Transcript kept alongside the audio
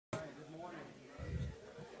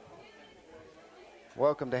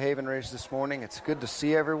Welcome to Haven Ridge this morning. It's good to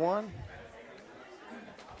see everyone.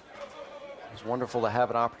 It's wonderful to have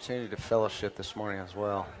an opportunity to fellowship this morning as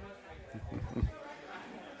well.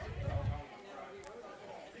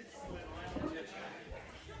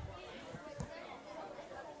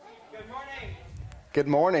 Good morning. Good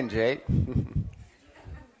morning, Jake.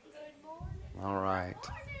 All right.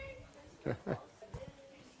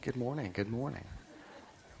 Good morning. Good morning.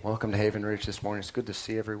 Welcome to Haven Ridge this morning. It's good to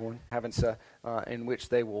see everyone. In which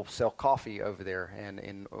they will sell coffee over there, and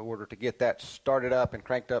in order to get that started up and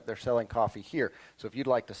cranked up, they're selling coffee here. So if you'd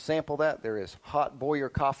like to sample that, there is hot boiler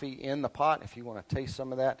coffee in the pot. If you want to taste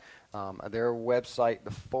some of that, their website,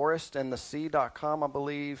 theforestandthesea.com, I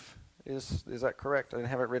believe. Is that correct? I didn't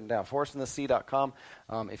have it written down. Forestandthesea.com,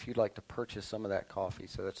 if you'd like to purchase some of that coffee.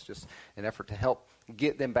 So that's just an effort to help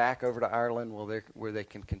get them back over to Ireland where they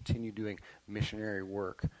can continue doing missionary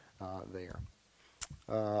work there.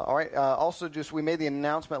 All right. Also, we made the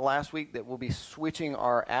announcement last week that we'll be switching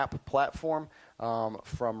our app platform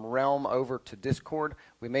from Realm over to Discord.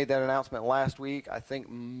 We made that announcement last week. I think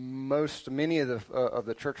many of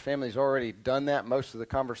the church families already done that. Most of the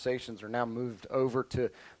conversations are now moved over to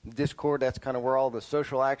Discord. That's kind of where all the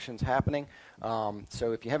social action's happening.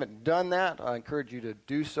 So if you haven't done that, I encourage you to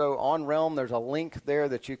do so. On Realm, there's a link there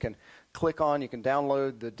that you can click on. You can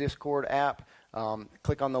download the Discord app.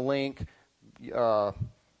 Click on the link.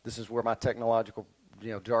 This is where my technological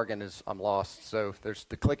jargon is. I'm lost. So there's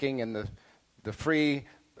the clicking and the free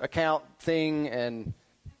account thing, and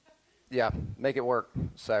make it work.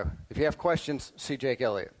 So if you have questions, see Jake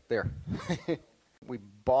Elliott there. We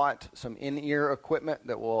bought some in-ear equipment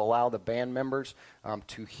that will allow the band members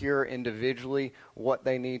to hear individually what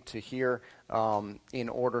they need to hear in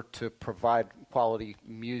order to provide quality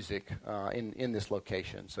music in this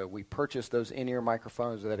location. So we purchased those in-ear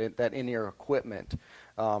microphones, that in-ear equipment,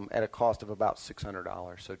 at a cost of about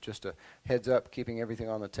 $600. So just a heads up, keeping everything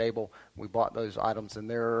on the table. We bought those items, and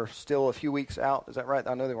they're still a few weeks out. Is that right?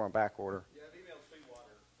 I know they were on back order. Yeah, I've emailed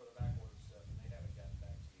Sweetwater for the back order stuff, and they haven't gotten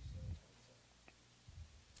back to me.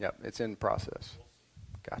 Yep, it's in process.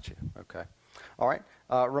 Gotcha. Okay. All right.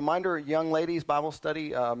 Reminder, young ladies Bible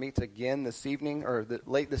study meets again this evening, or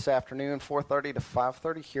late this afternoon, 4:30 to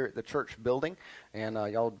 5:30 here at the church building. And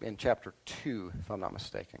y'all in chapter 2, if I'm not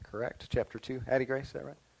mistaken, correct? Chapter 2. Addie Grace, is that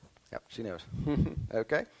right? Yep, she knows.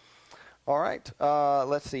 Okay. All right.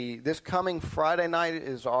 Let's see. This coming Friday night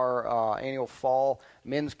is our annual fall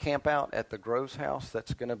men's camp out at the Groves House.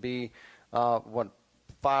 That's going to be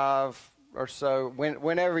 5 or so,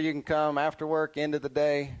 whenever you can come, after work, end of the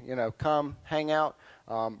day, come, hang out.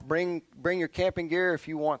 Bring your camping gear if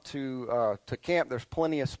you want to camp. There's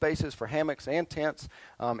plenty of spaces for hammocks and tents.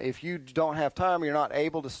 If you don't have time, you're not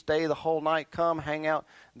able to stay the whole night, come, hang out.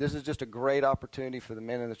 This is just a great opportunity for the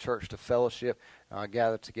men in the church to fellowship,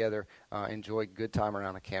 gather together, enjoy good time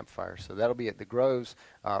around a campfire. So that'll be at the Groves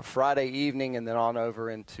Friday evening, and then on over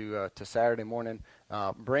into to Saturday morning.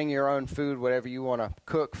 Bring your own food, whatever you want to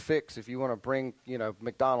cook, fix. If you want to bring,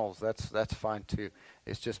 McDonald's, that's fine too.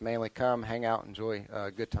 It's just mainly come, hang out, enjoy a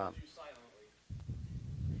good time.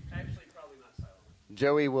 Actually, probably not silently.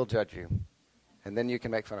 Joey will judge you, and then you can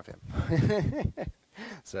make fun of him.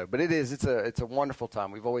 So, but it's a wonderful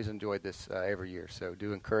time. We've always enjoyed this every year. So,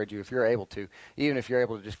 do encourage you, if you're able to, even if you're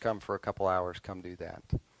able to just come for a couple hours, come do that.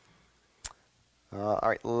 All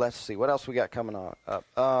right, let's see. What else we got coming up?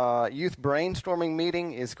 Youth brainstorming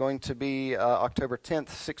meeting is going to be October 10th,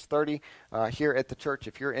 6:30 here at the church.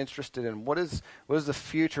 If you're interested in what does the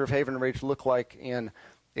future of Haven Ridge look like in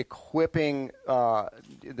equipping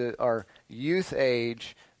our youth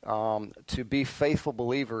age to be faithful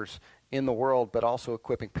believers in the world, but also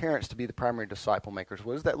equipping parents to be the primary disciple makers.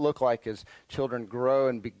 What does that look like as children grow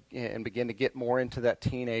and begin to get more into that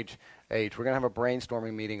teenage age? We're going to have a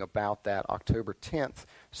brainstorming meeting about that October 10th,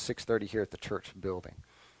 6:30 here at the church building.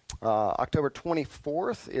 October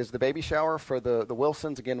 24th is the baby shower for the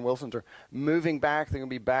Wilsons. Again, Wilsons are moving back. They're going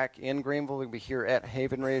to be back in Greenville. They're going to be here at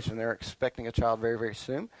Haven Ridge, and they're expecting a child very, very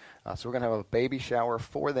soon. So we're going to have a baby shower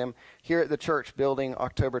for them here at the church building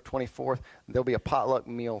October 24th. There'll be a potluck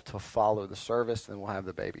meal to follow the service, and we'll have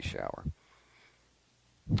the baby shower.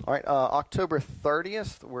 All right, October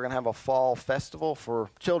 30th, we're going to have a fall festival for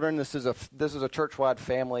children. This is a church-wide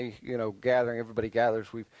family, gathering. Everybody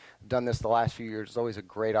gathers. We've done this the last few years. It's always a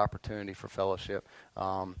great opportunity for fellowship.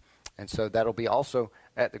 And so that'll be also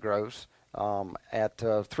at the Groves at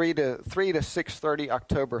 3 to 6:30,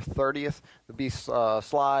 October 30th. There'll be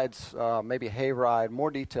slides, maybe a hayride.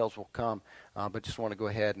 More details will come, but just want to go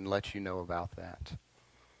ahead and let you know about that.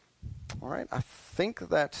 All right, I think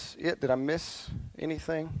that's it. Did I miss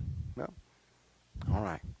anything? No? All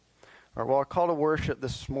right. All right, well, our call to worship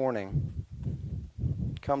this morning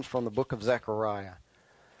comes from the book of Zechariah.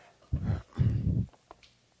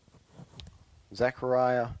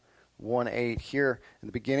 Zechariah 1:8. Here, in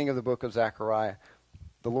the beginning of the book of Zechariah,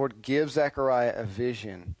 the Lord gives Zechariah a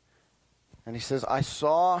vision. And he says, I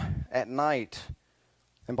saw at night,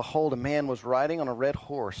 and behold, a man was riding on a red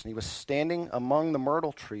horse, and he was standing among the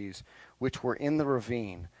myrtle trees which were in the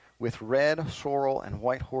ravine, with red, sorrel, and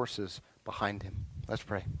white horses behind him. Let's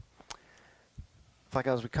pray. Father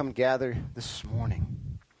God, as we come gather this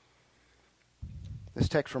morning, this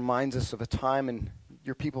text reminds us of a time in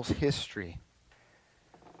your people's history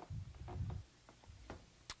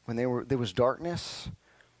when there was darkness.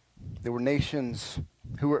 There were nations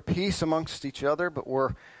who were at peace amongst each other, but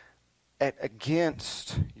were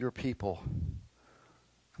against your people.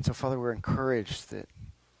 And so, Father, we're encouraged that,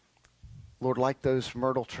 Lord, like those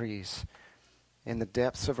myrtle trees in the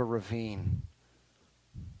depths of a ravine,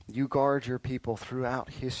 you guard your people throughout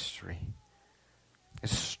history.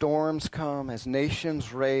 As storms come, as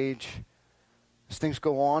nations rage, as things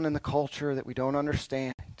go on in the culture that we don't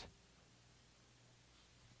understand.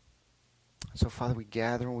 So, Father, we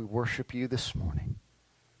gather and we worship you this morning.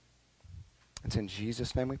 It's in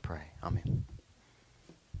Jesus' name we pray. Amen.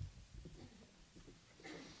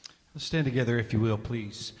 Let's stand together, if you will,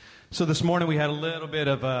 please. So this morning we had a little bit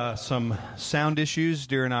of some sound issues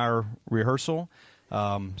during our rehearsal.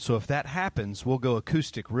 So if that happens, we'll go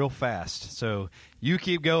acoustic real fast. So you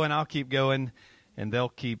keep going, I'll keep going, and they'll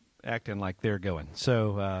keep acting like they're going.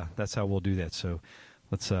 So that's how we'll do that. So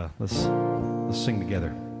let's sing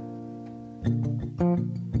together.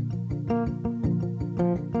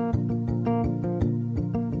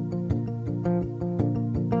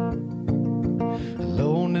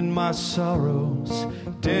 Alone in my sorrows,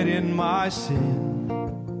 dead in my sin,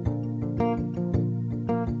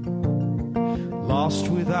 lost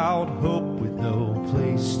without hope, with no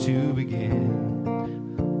place to begin.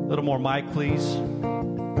 A little more mic, please.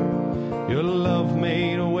 Your love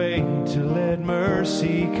made a way to let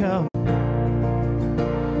mercy come.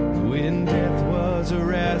 When death was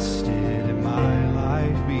arrested and my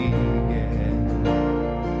life began.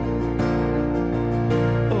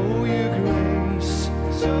 Oh, your grace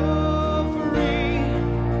so free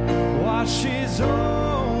washes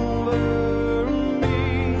over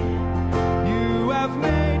me. You have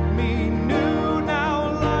made me new, now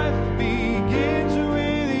life begins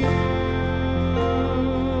with you.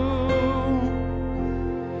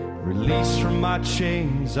 Released from my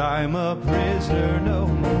chains, I'm a prisoner no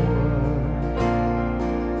more.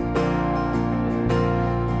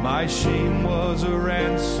 My shame was a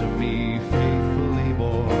ransom he faithfully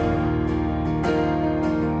bore.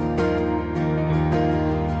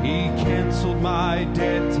 He canceled my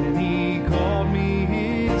debt and he called me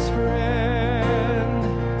his friend.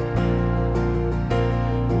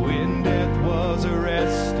 When death was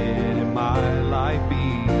arrested and my life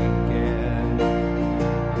began.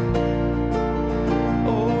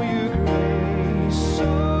 Oh, your grace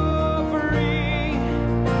so free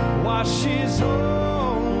washes over.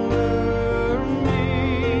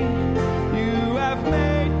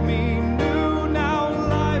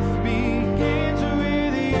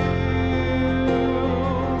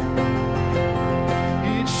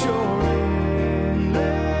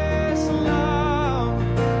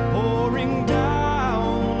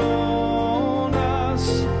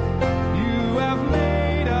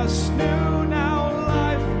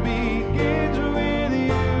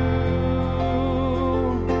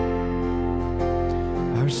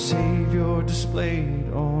 Displayed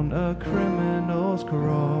on a criminal's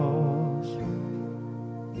cross.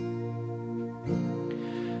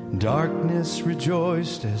 Darkness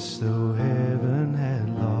rejoiced as though heaven had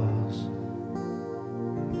lost.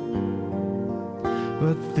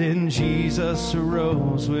 But then Jesus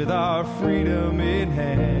arose with our freedom in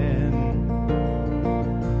hand.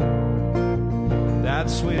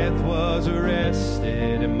 That's when death was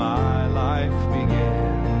arrested and my life began.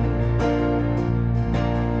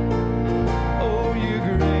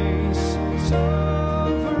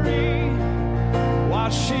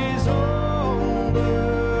 Washes over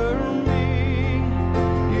me.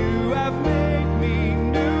 You have made me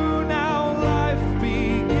new. Now life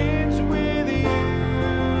begins with you.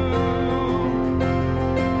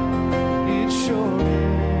 It's your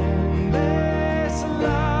endless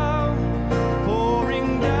love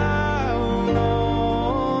pouring down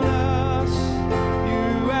on us. You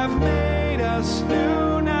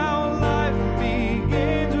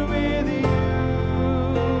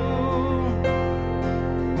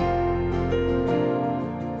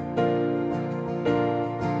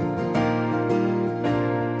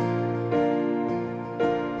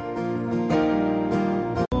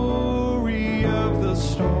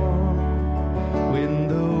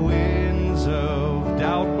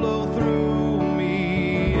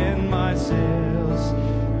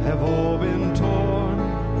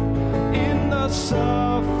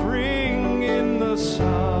suffering, in the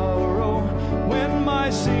sorrow, when my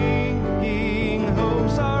sinking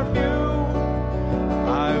hopes are few,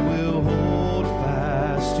 I will hold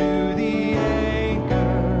fast to the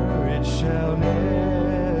anchor, it shall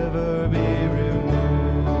never be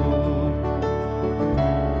removed.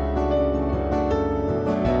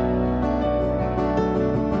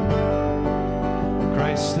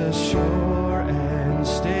 Christ the sure and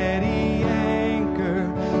steady anchor,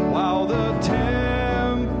 while the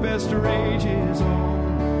tempest rages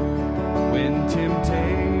on, when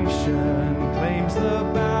temptation claims the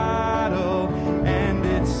battle and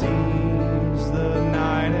it seems the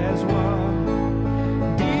night has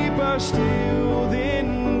won, deeper still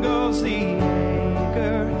then goes the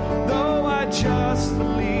anchor, though I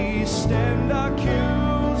justly stand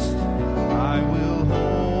accused, I will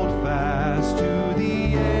hold fast to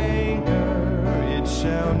the anchor, it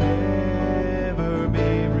shall never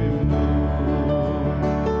be removed.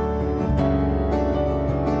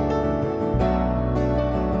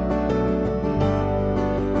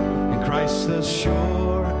 In Christ the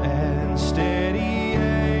sure and steady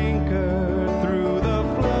anchor, through the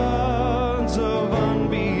floods of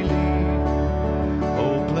unbelief,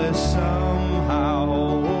 hopeless somehow,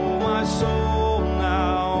 oh my soul,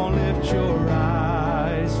 now lift your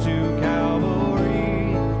eyes to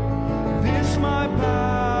Calvary. This my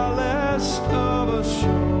ballast of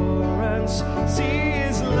assurance, see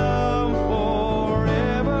his love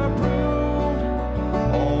forever proved.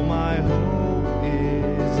 All my hope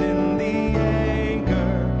is in the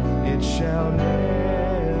anchor, it shall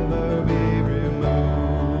never be removed.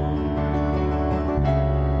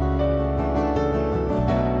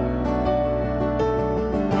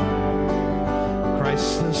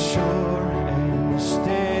 Christ the sure and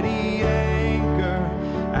steady anchor,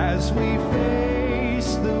 as we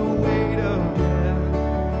face the weight of death,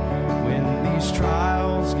 when these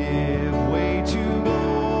trials give way to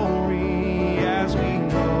glory, as we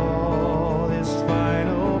draw this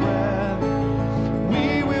final breath,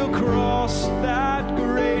 we will cross that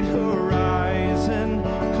great horizon,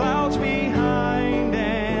 clouds behind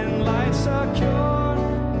and light secure,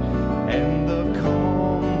 and the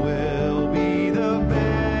calm will be the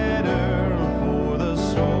better for the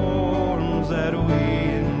storms that we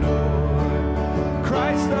endure.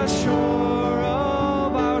 Christ the shore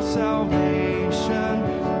of our salvation,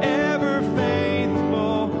 ever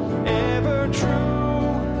faithful, ever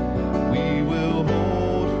true, we will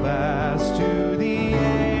hold fast to the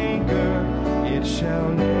anchor, it shall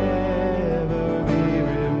never be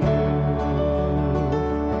removed.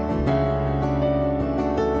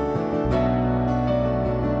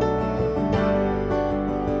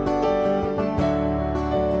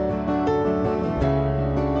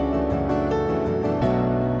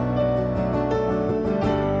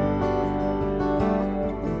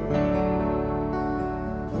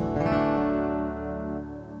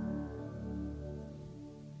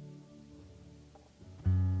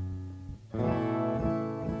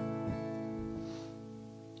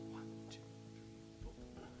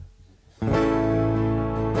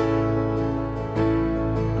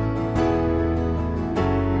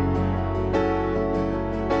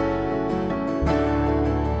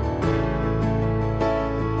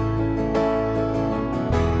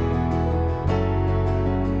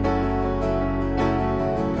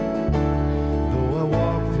 Though I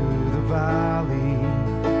walk through the valley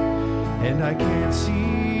and I can't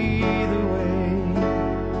see the way,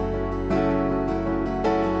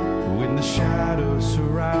 when the shadows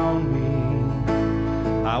surround me,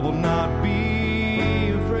 I will not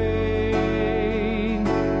be afraid,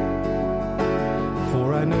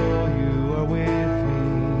 for I know you are with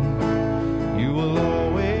me, you will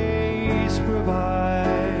always provide.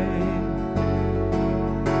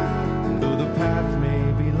 Though the path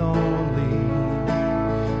may be lonely,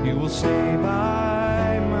 you will stay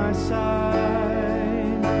by my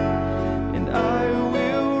side, and I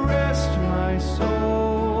will rest my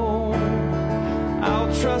soul.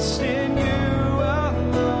 I'll trust in you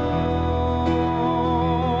alone,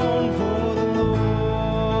 for the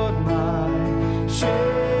Lord my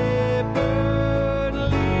shepherd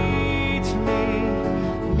leads me,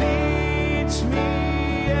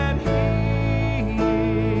 and he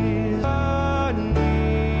is on me.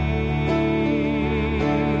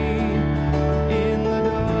 In the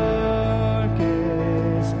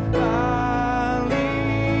darkest valley,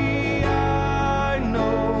 I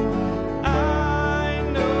know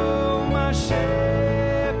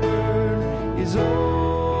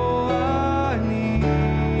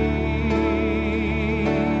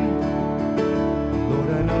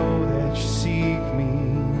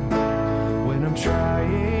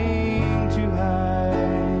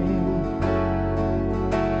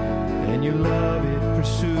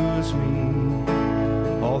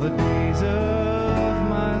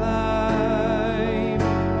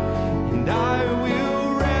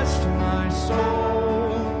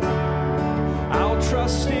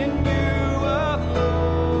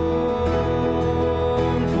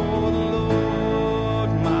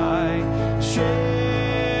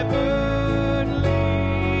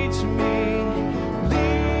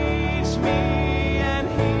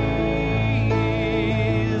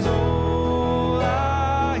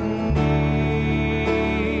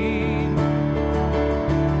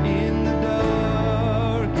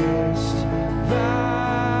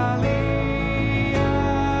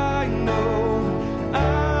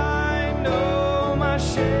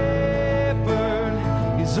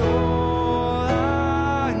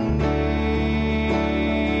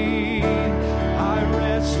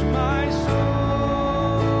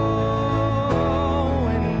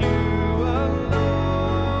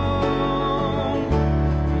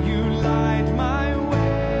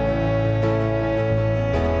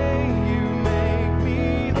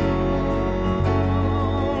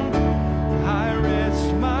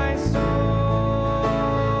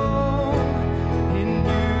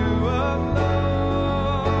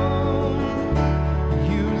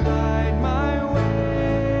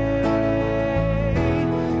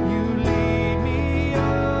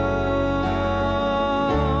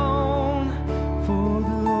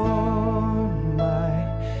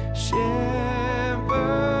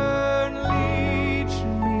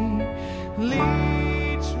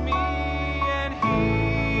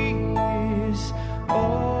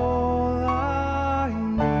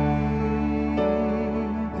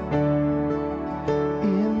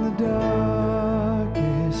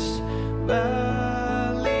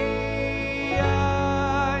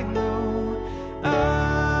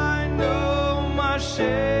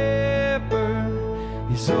shepherd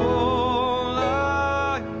is all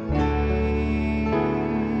I need.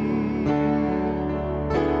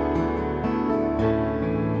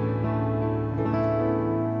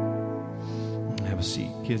 Have a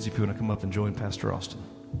seat, kids, if you want to come up and join Pastor Austin.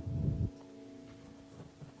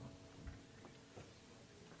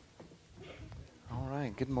 All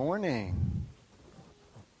right, good morning.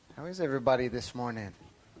 How is everybody this morning?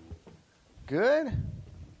 Good?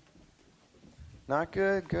 Not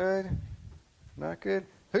good? Good? Not good?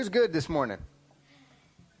 Who's good this morning?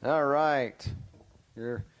 All right.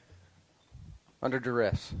 You're under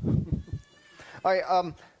duress. All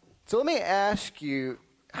right, so let me ask you,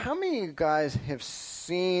 how many of you guys have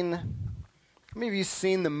seen, how many of you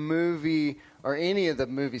seen the movie, or any of the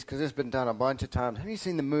movies, because it's been done a bunch of times. Have you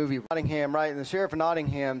seen the movie Nottingham, right? And the sheriff of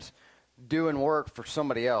Nottingham's doing work for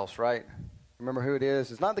somebody else, right? Remember who it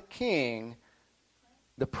is? It's not the king,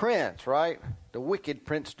 the prince, right? The wicked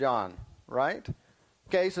Prince John, right?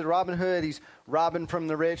 Okay, so Robin Hood, he's robbing from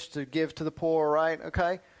the rich to give to the poor, right?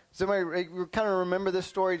 Okay. Somebody kind of remember this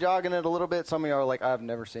story, jogging it a little bit. Some of you are like, I've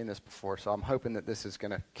never seen this before, so I'm hoping that this is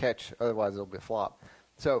going to catch, otherwise it'll be a flop.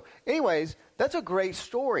 So anyways, that's a great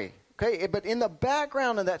story, okay? But in the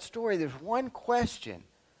background of that story, there's one question.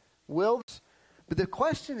 But the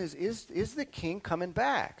question is the king coming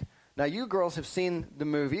back? Now, you girls have seen the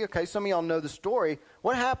movie, okay? Some of y'all know the story.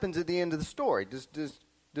 What happens at the end of the story? Does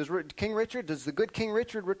King Richard, does the good King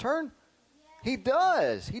Richard return? He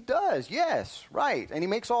does. He does. Yes, right. And he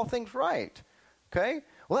makes all things right. Okay?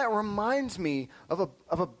 Well, that reminds me of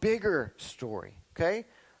a bigger story, okay?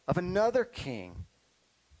 Of another king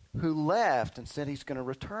who left and said he's going to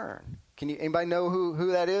return. Anybody know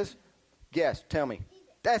who that is? Yes, tell me.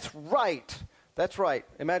 That's right. That's right.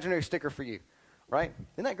 Imaginary sticker for you, right?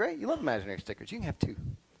 Isn't that great? You love imaginary stickers. You can have two.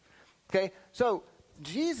 Okay? So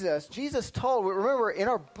Jesus told, remember in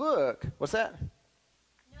our book, what's that?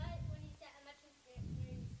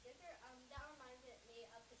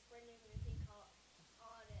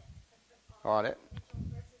 Audit.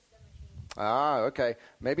 Ah, okay.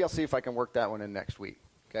 Maybe I'll see if I can work that one in next week.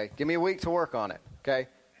 Okay. Give me a week to work on it. Okay.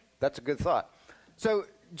 That's a good thought. So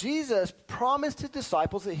Jesus promised his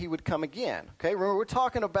disciples that he would come again. Okay. Remember, we're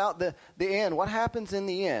talking about the end. What happens in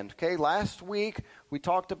the end? Okay. Last week, we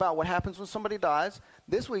talked about what happens when somebody dies.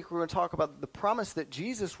 This week, we're going to talk about the promise that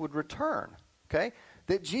Jesus would return. Okay.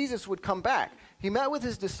 That Jesus would come back. He met with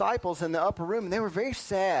his disciples in the upper room, and they were very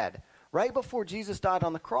sad right before Jesus died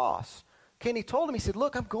on the cross. Okay, and he told him, he said,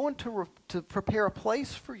 look, I'm going to prepare a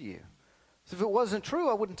place for you. So if it wasn't true,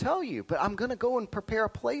 I wouldn't tell you. But I'm going to go and prepare a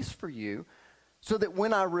place for you so that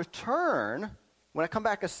when I return, when I come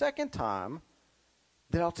back a second time,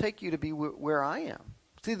 that I'll take you to be where I am.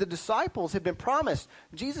 See, the disciples had been promised.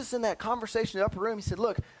 Jesus in that conversation in the upper room, he said,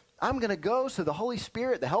 look, I'm going to go so the Holy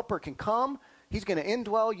Spirit, the Helper, can come. He's going to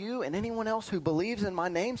indwell you and anyone else who believes in my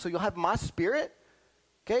name, so you'll have my Spirit.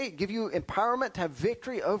 Okay, give you empowerment to have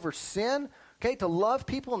victory over sin. Okay, to love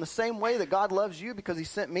people in the same way that God loves you because he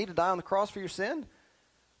sent me to die on the cross for your sin.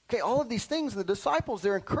 Okay, all of these things, the disciples,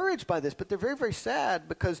 they're encouraged by this, but they're very, very sad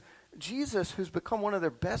because Jesus, who's become one of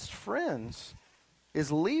their best friends,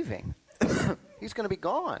 is leaving. He's going to be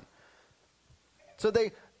gone. So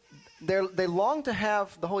they long to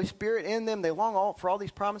have the Holy Spirit in them. They long for all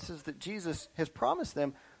these promises that Jesus has promised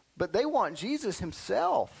them. But they want Jesus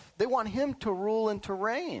himself. They want him to rule and to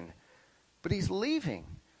reign. But he's leaving.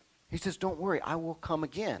 He says, don't worry, I will come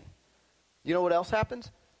again. You know what else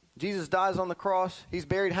happens? Jesus dies on the cross. He's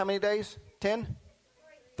buried how many days? 10?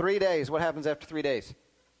 3 days. What happens after 3 days?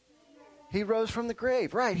 He rose from the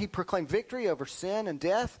grave. Right. He proclaimed victory over sin and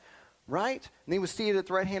death. Right. And he was seated at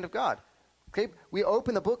the right hand of God. Okay. We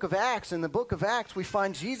open the book of Acts. In the book of Acts, we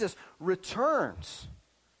find Jesus returns.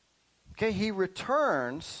 Okay, he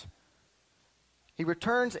returns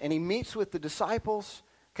and he meets with the disciples,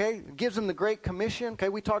 okay, gives them the Great Commission. Okay,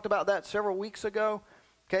 we talked about that several weeks ago.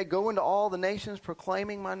 Okay, go into all the nations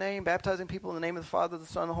proclaiming my name, baptizing people in the name of the Father, the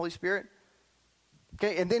Son, and the Holy Spirit.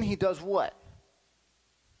 Okay, and then he does what?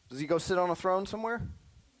 Does he go sit on a throne somewhere?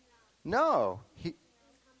 No.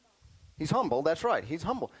 He's humble, that's right. He's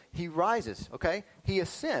humble. He rises, okay? He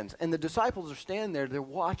ascends, and the disciples are standing there, they're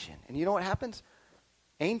watching. And you know what happens?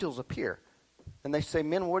 Angels appear, and they say,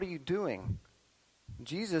 men, what are you doing?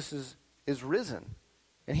 Jesus is risen,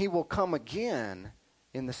 and he will come again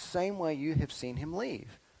in the same way you have seen him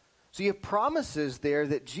leave. So you have promises there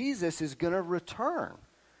that Jesus is going to return,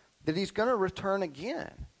 that he's going to return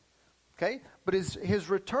again. Okay? But his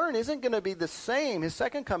return isn't going to be the same. His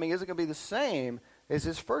second coming isn't going to be the same as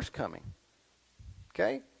his first coming.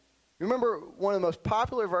 Okay? Remember one of the most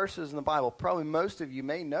popular verses in the Bible, probably most of you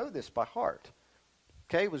may know this by heart.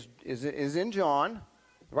 okay, is in John,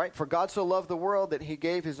 right? For God so loved the world that he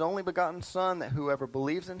gave his only begotten Son, that whoever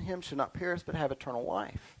believes in him should not perish but have eternal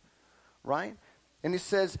life, right? And he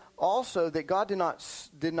says also that God did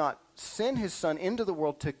not send his Son into the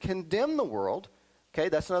world to condemn the world. Okay,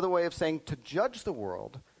 that's another way of saying to judge the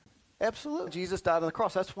world. Absolutely. Jesus died on the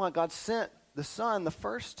cross. That's why God sent the Son the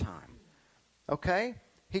first time. Okay?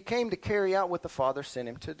 He came to carry out what the Father sent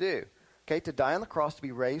him to do. Okay, to die on the cross, to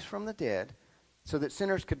be raised from the dead, so that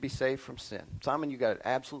sinners could be saved from sin. Simon, you got it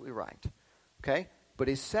absolutely right. Okay? But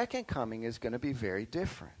his second coming is going to be very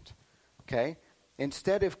different. Okay?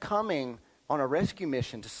 Instead of coming on a rescue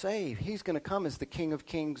mission to save, he's going to come as the King of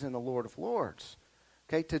Kings and the Lord of Lords.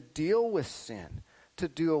 Okay? To deal with sin, to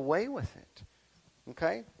do away with it.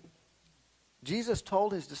 Okay? Jesus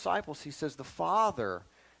told his disciples, he says, the Father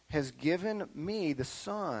has given me, the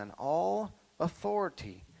Son, all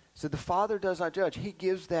authority. So the Father does not judge. He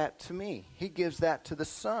gives that to me. He gives that to the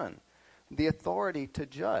Son, the authority to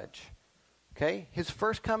judge. Okay? His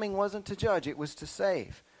first coming wasn't to judge, it was to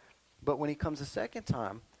save. But when he comes a second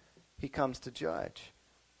time, he comes to judge.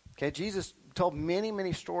 Okay? Jesus told many,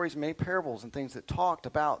 many stories, many parables and things that talked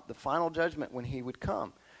about the final judgment when he would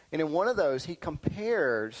come. And in one of those, he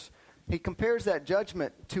compares that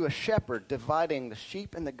judgment to a shepherd dividing the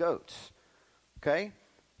sheep and the goats. Okay?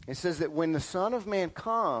 It says that when the Son of Man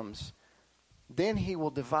comes, then he will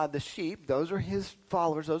divide the sheep. Those are his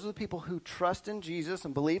followers. Those are the people who trust in Jesus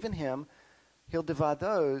and believe in him. He'll divide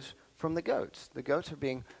those from the goats. The goats are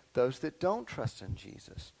being those that don't trust in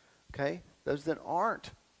Jesus. Okay? Those that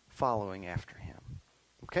aren't following after him.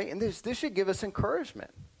 Okay? And this should give us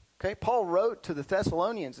encouragement. Okay? Paul wrote to the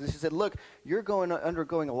Thessalonians, and he said, look, you're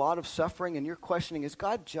undergoing a lot of suffering, and you're questioning, is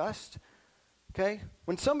God just? Okay?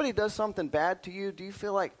 When somebody does something bad to you, do you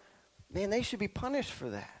feel like, man, they should be punished for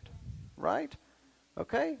that? Right?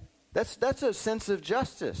 Okay? That's a sense of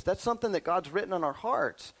justice. That's something that God's written on our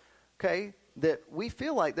hearts. Okay? That we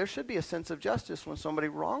feel like there should be a sense of justice when somebody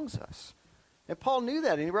wrongs us. And Paul knew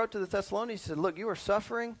that, and he wrote to the Thessalonians, he said, look, you are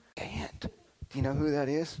suffering. And do you know who that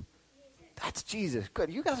is? That's Jesus. Good.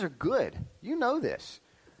 You guys are good. You know this.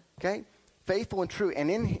 Okay? Faithful and true. And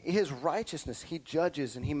in his righteousness, he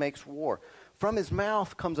judges and he makes war. From his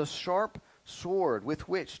mouth comes a sharp sword with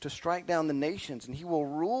which to strike down the nations, and he will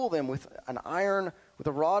rule them with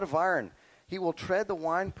a rod of iron. He will tread the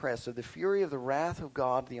winepress of the fury of the wrath of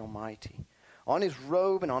God the Almighty. On his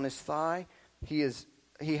robe and on his thigh, he has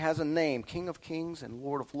a name, King of Kings and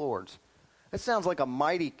Lord of Lords. That sounds like a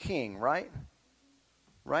mighty king, right?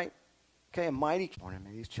 Right? Okay, a mighty king.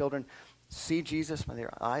 May these children see Jesus. May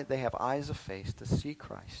they have eyes of faith to see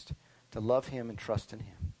Christ, to love him and trust in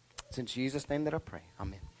him. It's in Jesus' name that I pray.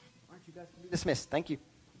 Amen. All right, you guys can be dismissed. Thank you.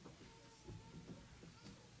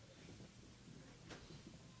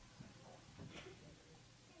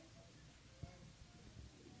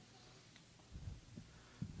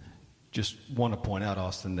 Just want to point out,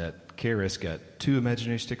 Austin, that KRS got 2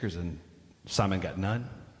 imaginary stickers and Simon got none.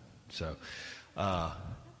 So,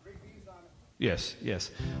 yes.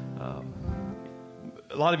 A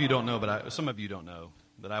lot of you don't know, but some of you don't know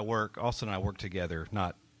that Austin and I work together.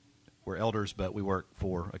 We're elders, but we work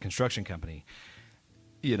for a construction company.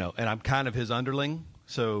 You know, and I'm kind of his underling.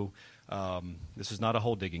 So this is not a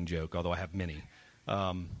hole digging joke, although I have many.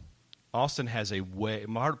 Austin has a way.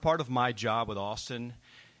 Part of my job with Austin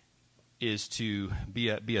is to be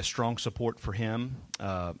a strong support for him,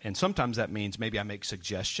 and sometimes that means maybe I make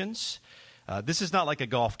suggestions. This is not like a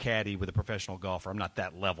golf caddy with a professional golfer. I'm not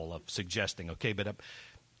that level of suggesting, okay?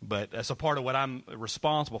 But as a part of what I'm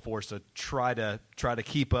responsible for is to try to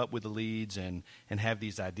keep up with the leads and have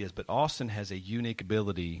these ideas. But Austin has a unique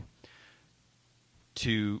ability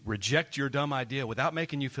to reject your dumb idea without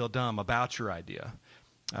making you feel dumb about your idea.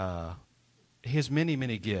 He has many,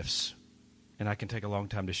 many gifts, and I can take a long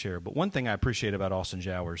time to share. But one thing I appreciate about Austin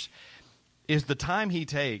Jowers is the time he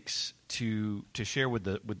takes to share with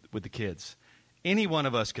the kids. Any one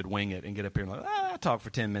of us could wing it and get up here and I'll talk for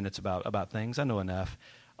 10 minutes about things. I know enough.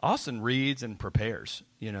 Austin reads and prepares,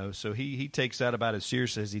 so he takes that about as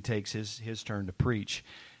seriously as he takes his turn to preach,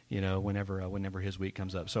 whenever his week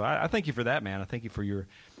comes up. So I thank you for that, man. I thank you for your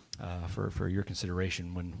for your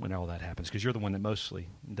consideration when all that happens, because you're the one that mostly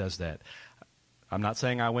does that. I'm not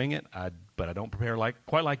saying I wing it, but I don't prepare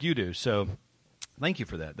quite like you do. So thank you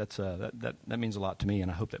for that. That means a lot to me, and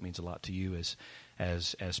I hope that means a lot to you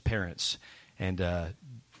as parents. And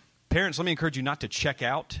parents, let me encourage you not to check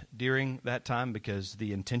out during that time, because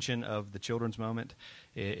the intention of the children's moment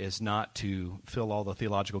is not to fill all the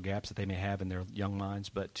theological gaps that they may have in their young minds,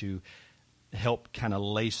 but to help kind of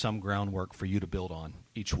lay some groundwork for you to build on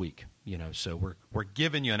each week. So we're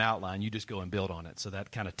giving you an outline. You just go and build on it. So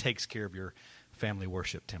that kind of takes care of your family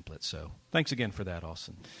worship template. So thanks again for that,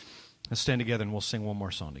 Austin. Let's stand together and we'll sing one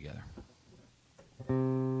more song together.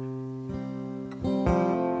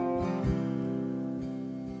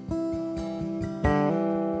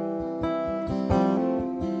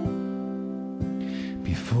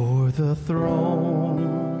 Before the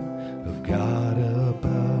throne of God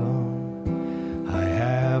above, I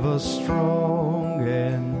have a strong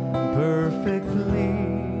and perfect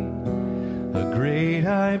plea, a great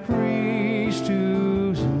high priest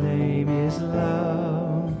whose name is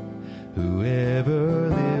love, whoever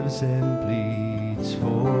lives and pleads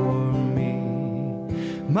for me.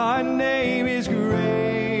 My name is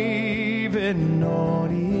graven on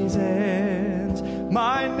his hands,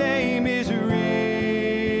 my name is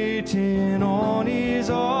written on his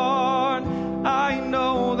heart. I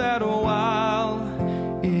know that while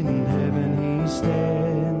in heaven he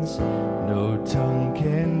stands, no tongue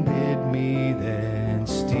can bid me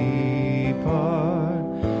thence depart.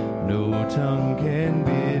 No tongue can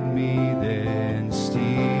bid me thence depart.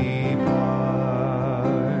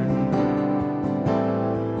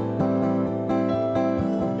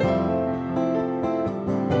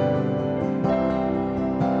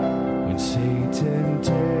 When Satan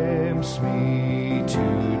tempts me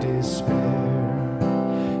to despair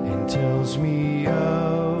and tells me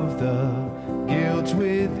of the guilt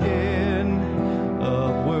within,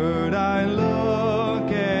 upward I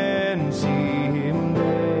look and see him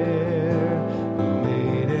there, who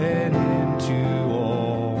made an end to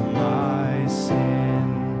all my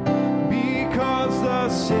sin. Because the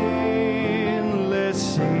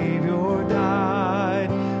sinless Savior died,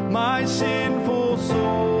 my sinful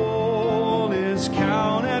soul is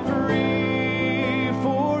counted free,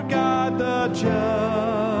 for God the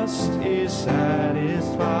just is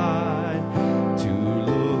satisfied to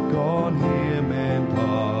look on him and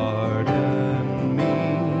pardon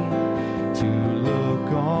me, to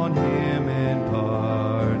look on him and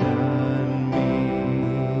pardon me.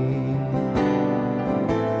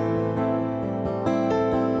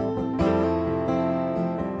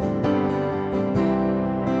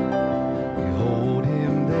 Behold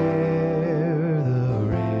him there, the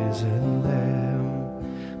risen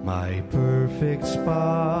Lamb, my perfect,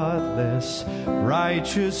 spotless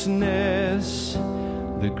righteousness,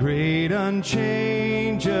 the great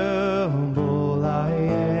unchangeable I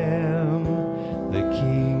am, the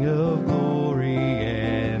King of glory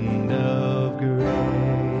and of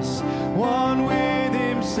grace. One with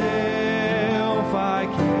himself, I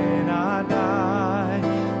cannot die.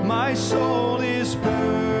 My soul is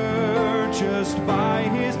purchased by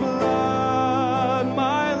his blood.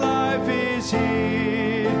 My life is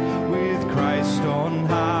hid with Christ on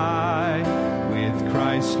high, with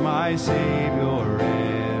Christ my Savior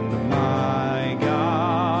and my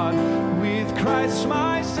God, with Christ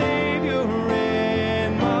my Savior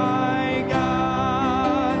and my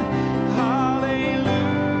God. Hallelujah,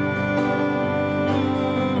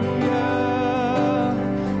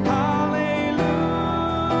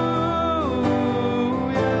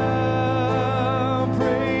 hallelujah,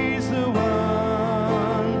 praise the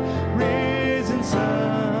one risen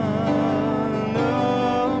Son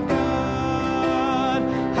of God.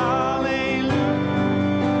 Hallelujah,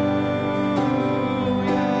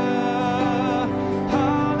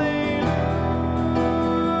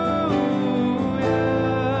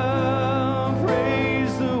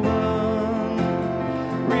 praise the one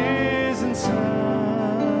risen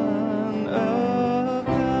Son of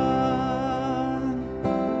God.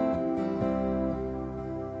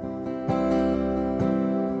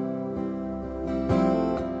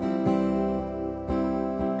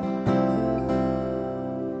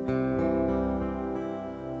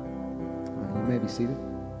 You may be seated.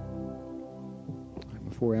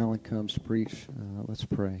 Before Alan comes to preach, let's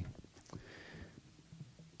pray.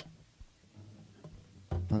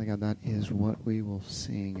 Father God, that is what we will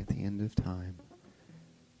sing at the end of time.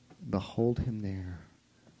 Behold him there,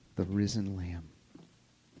 the risen Lamb.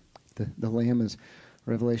 The Lamb, as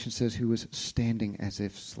Revelation says, who was standing as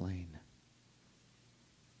if slain.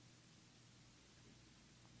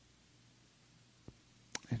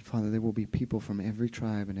 And Father, there will be people from every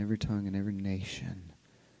tribe and every tongue and every nation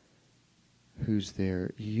who's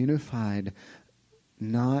there, unified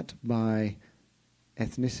not by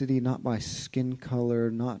ethnicity, not by skin color,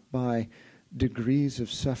 not by degrees of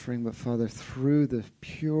suffering, but Father, through the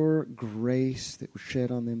pure grace that was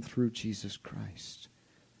shed on them through Jesus Christ.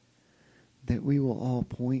 That we will all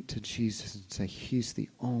point to Jesus and say, He's the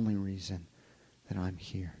only reason that I'm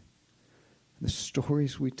here. The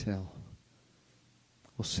stories we tell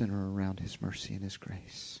will center around His mercy and His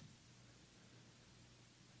grace.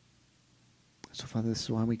 So, Father, this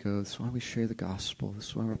is why we go. This is why we share the gospel. This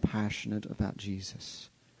is why we're passionate about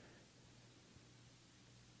Jesus.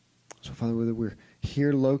 So, Father, whether we're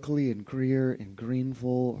here locally in Greer, in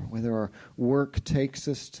Greenville, or whether our work takes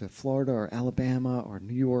us to Florida or Alabama or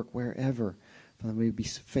New York, wherever, Father, may we be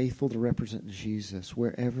faithful to represent Jesus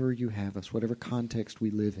wherever you have us, whatever context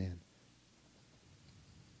we live in.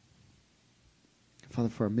 Father,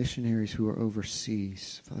 for our missionaries who are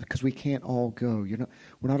overseas, Father, because we can't all go.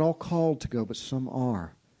 We're not all called to go, but some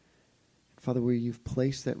are. Father, where you've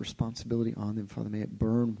placed that responsibility on them, Father, may it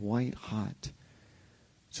burn white hot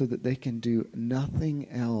so that they can do nothing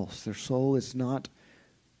else. Their soul will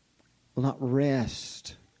not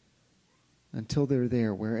rest until they're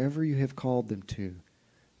there, wherever you have called them to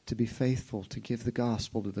be faithful, to give the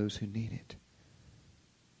gospel to those who need it.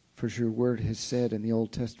 For as your word has said in the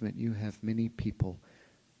Old Testament, you have many people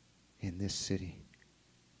in this city.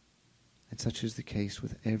 And such is the case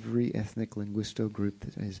with every ethnic linguisto group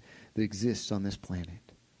that exists on this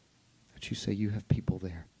planet. But you say you have people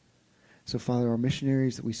there. So, Father, our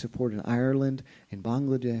missionaries that we support in Ireland, in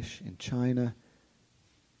Bangladesh, in China,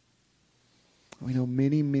 we know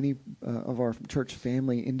many of our church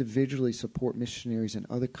family individually support missionaries in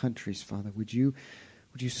other countries, Father. Would you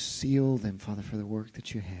seal them, Father, for the work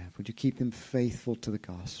that you have? Would you keep them faithful to the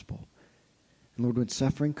gospel? And Lord, when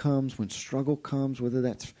suffering comes, when struggle comes, whether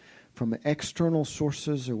that's from external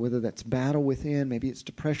sources or whether that's battle within, maybe it's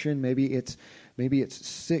depression, maybe it's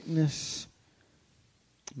sickness,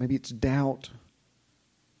 maybe it's doubt,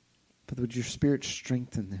 Father, would your Spirit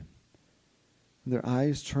strengthen them? When their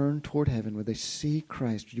eyes turn toward heaven, would they see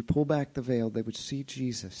Christ? Would you pull back the veil? They would see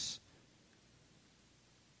Jesus.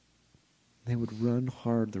 They would run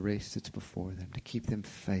hard the race that's before them to keep them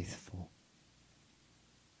faithful.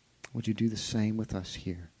 Would you do the same with us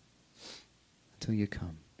here until you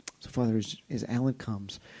come? So, Father, as Alan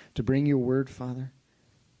comes to bring your word, Father,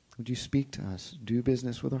 would you speak to us, do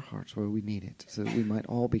business with our hearts where we need it, so that we might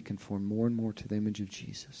all be conformed more and more to the image of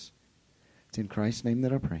Jesus. It's in Christ's name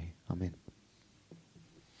that I pray. Amen.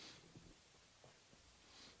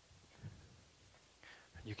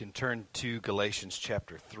 You can turn to Galatians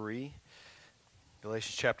chapter 3.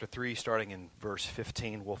 Galatians chapter 3, starting in verse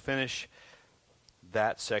 15. We'll finish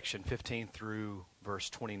that section, 15 through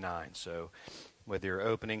verse 29. So whether you're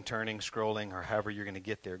opening, turning, scrolling, or however you're going to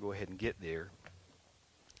get there, go ahead and get there.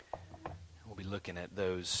 We'll be looking at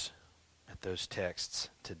those texts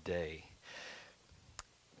today.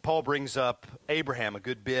 Paul brings up Abraham a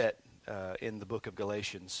good bit in the book of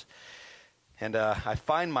Galatians. And I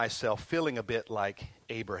find myself feeling a bit like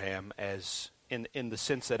Abraham, as in the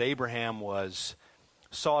sense that Abraham was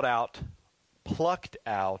sought out, plucked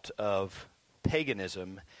out of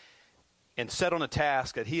paganism, and set on a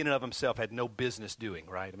task that he in and of himself had no business doing,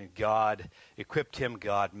 right? I mean, God equipped him,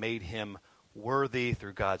 God made him worthy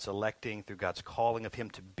through God's electing, through God's calling of him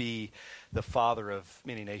to be the father of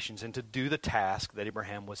many nations and to do the task that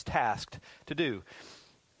Abraham was tasked to do.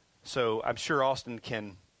 So I'm sure Austin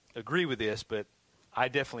can agree with this, but I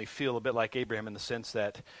definitely feel a bit like Abraham in the sense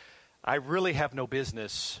that I really have no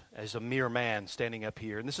business as a mere man standing up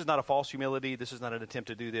here. And this is not a false humility. This is not an attempt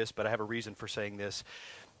to do this, but I have a reason for saying this.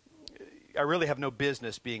 I really have no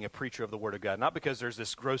business being a preacher of the Word of God. Not because there's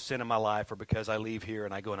this gross sin in my life or because I leave here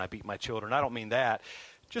and I go and I beat my children. I don't mean that.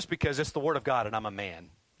 Just because it's the Word of God and I'm a man.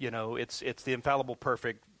 You know, it's the infallible,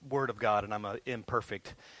 perfect Word of God and I'm an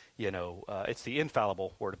imperfect, it's the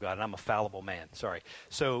infallible Word of God and I'm a fallible man. Sorry.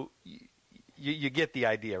 So you get the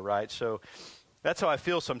idea, right? So that's how I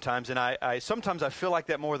feel sometimes. And I sometimes I feel like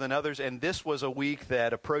that more than others. And this was a week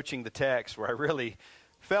that approaching the text where I really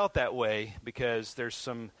felt that way because there's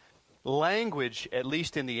some language, at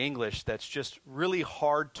least in the English, that's just really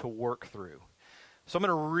hard to work through. So I'm going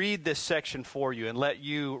to read this section for you and let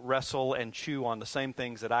you wrestle and chew on the same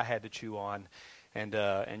things that I had to chew on, and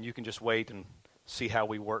you can just wait and see how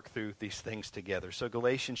we work through these things together. So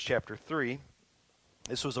Galatians chapter 3.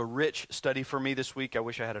 This was a rich study for me this week. I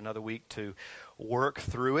wish I had another week to work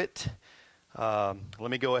through it. Let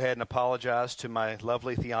me go ahead and apologize to my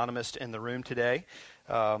lovely theonomist in the room today.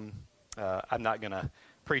 I'm not going to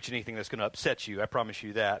preach anything that's going to upset you. I promise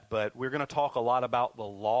you that. But we're going to talk a lot about the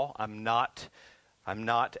law. I'm not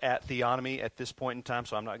at theonomy at this point in time,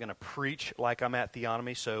 so I'm not going to preach like I'm at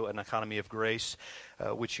theonomy. So an economy of grace,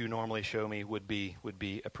 which you normally show me, would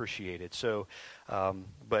be appreciated. So,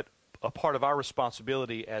 but a part of our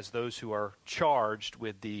responsibility as those who are charged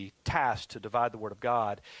with the task to divide the Word of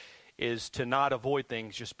God is to not avoid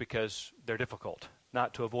things just because they're difficult,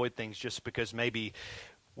 not to avoid things just because maybe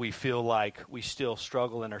we feel like we still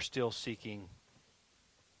struggle and are still seeking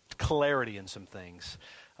clarity in some things.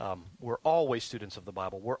 We're always students of the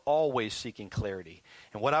Bible. We're always seeking clarity.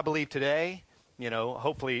 And what I believe today,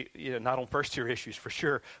 hopefully, not on first-tier issues for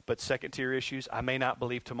sure, but second-tier issues, I may not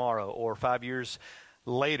believe tomorrow, or 5 years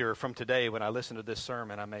later from today when I listen to this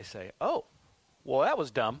sermon, I may say, oh, well, that was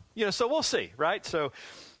dumb. So we'll see, right? So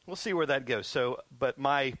we'll see where that goes. But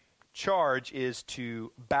my charge is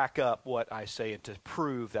to back up what I say and to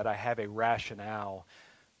prove that I have a rationale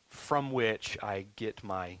from which I get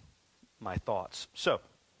my thoughts. So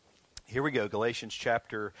here we go, Galatians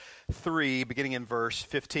chapter 3, beginning in verse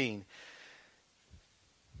 15.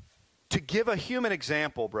 To give a human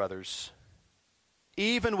example, brothers,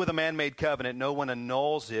 even with a man-made covenant, no one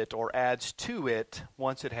annuls it or adds to it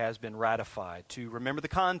once it has been ratified. To remember the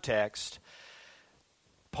context,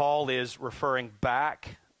 Paul is referring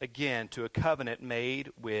back again to a covenant made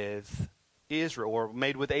with Israel, or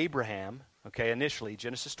made with Abraham, initially,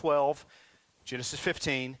 Genesis 12, Genesis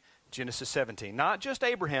 15, Genesis 17. Not just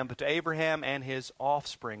Abraham, but to Abraham and his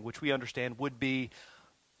offspring, which we understand would be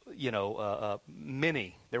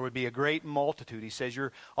many. There would be a great multitude. He says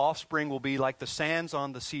your offspring will be like the sands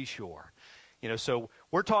on the seashore. So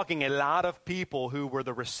we're talking a lot of people who were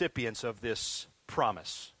the recipients of this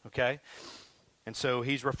promise, okay? And so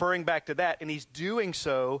he's referring back to that, and he's doing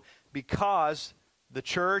so because the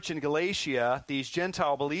church in Galatia, these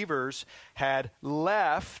Gentile believers, had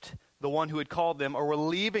left the one who had called them, or were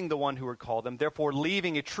leaving the one who had called them, therefore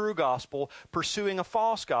leaving a true gospel, pursuing a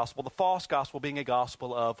false gospel, the false gospel being a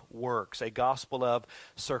gospel of works, a gospel of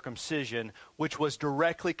circumcision, which was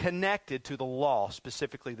directly connected to the law,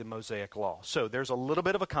 specifically the Mosaic law. So there's a little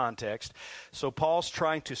bit of a context. So Paul's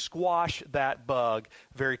trying to squash that bug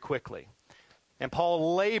very quickly. And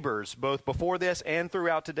Paul labors, both before this and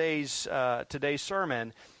throughout today's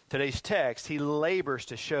sermon, today's text, he labors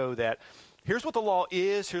to show that here's what the law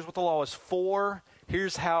is, here's what the law is for,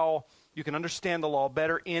 here's how you can understand the law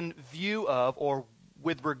better in view of or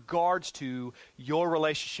with regards to your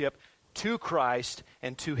relationship to Christ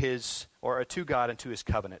and to to God and to his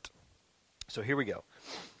covenant. So here we go.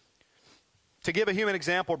 To give a human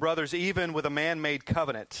example, brothers, even with a man-made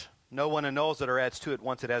covenant, no one annuls it or adds to it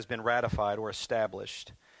once it has been ratified or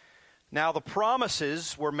established. Now the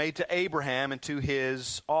promises were made to Abraham and to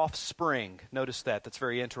his offspring. Notice that. That's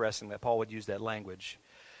very interesting that Paul would use that language.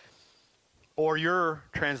 Or your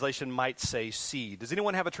translation might say seed. Does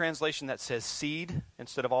anyone have a translation that says seed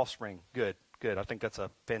instead of offspring? Good. I think that's a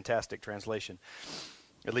fantastic translation,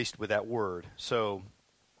 at least with that word. So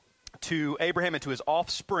to Abraham and to his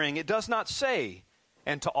offspring, it does not say,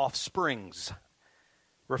 and to offsprings,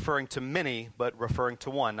 referring to many, but referring to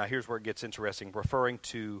one. Now here's where it gets interesting, referring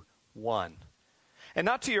to one. And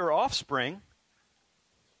not to your offspring,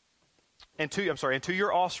 and to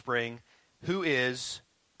your offspring, who is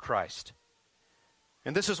Christ.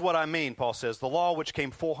 And this is what I mean, Paul says. The law which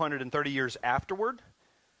came 430 years afterward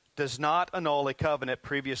does not annul a covenant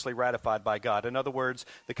previously ratified by God. In other words,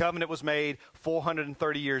 the covenant was made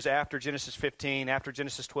 430 years after Genesis 15, after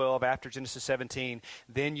Genesis 12, after Genesis 17.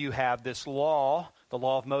 Then you have this law, the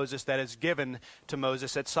law of Moses, that is given to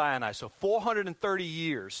Moses at Sinai. So 430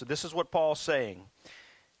 years. So this is what Paul's saying.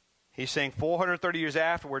 He's saying 430 years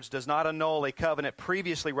afterwards does not annul a covenant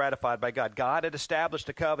previously ratified by God. God had established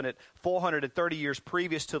a covenant 430 years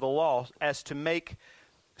previous to the law as to make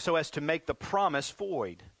the promise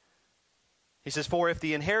void. He says, for if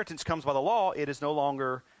the inheritance comes by the law, it no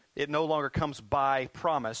longer comes by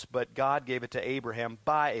promise, but God gave it to Abraham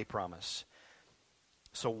by a promise.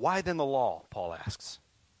 So why then the law, Paul asks?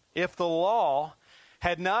 If the law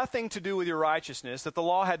had nothing to do with your righteousness, that the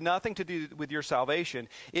law had nothing to do with your salvation,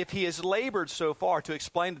 if he has labored so far to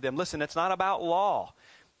explain to them, listen, it's not about law.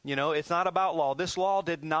 It's not about law. This law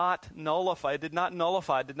did not annul, it did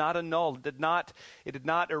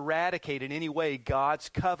not eradicate in any way God's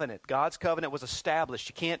covenant. God's covenant was established.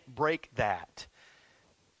 You can't break that.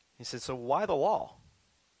 He said, so why the law?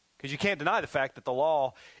 Because you can't deny the fact that the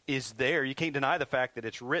law is there. You can't deny the fact that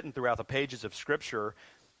it's written throughout the pages of Scripture.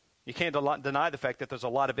 You can't deny the fact that there's a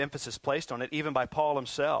lot of emphasis placed on it, even by Paul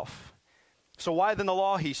himself. So why then the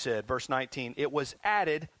law, he said, verse 19, it was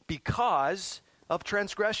added because of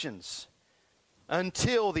transgressions,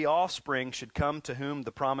 until the offspring should come to whom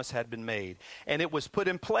the promise had been made. And it was put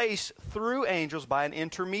in place through angels by an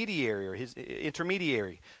intermediary.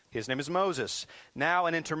 His name is Moses. Now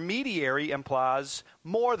an intermediary implies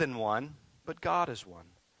more than one, but God is one.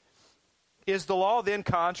 Is the law then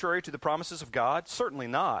contrary to the promises of God? Certainly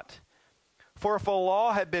not. For if a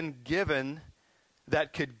law had been given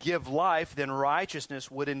that could give life, then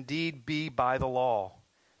righteousness would indeed be by the law.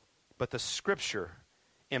 But the Scripture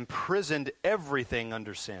imprisoned everything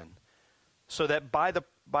under sin, so that by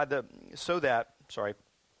the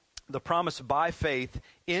promise by faith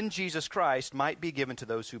in Jesus Christ might be given to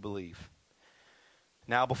those who believe.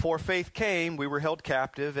 Now, before faith came, we were held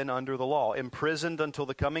captive and under the law, imprisoned until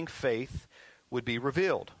the coming faith would be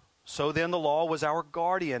revealed. So then the law was our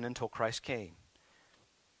guardian until Christ came,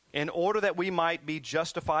 in order that we might be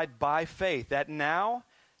justified by faith, that now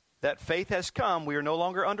that faith has come, we are no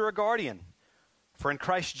longer under a guardian. For in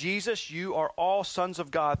Christ Jesus you are all sons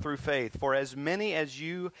of God through faith. For as many as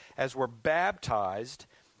you as were baptized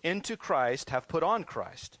into Christ have put on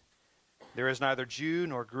Christ. There is neither Jew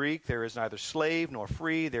nor Greek, there is neither slave nor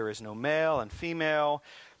free, there is no male and female,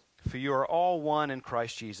 for you are all one in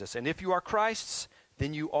Christ Jesus. And if you are Christ's,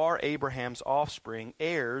 then you are Abraham's offspring,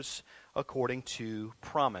 heirs according to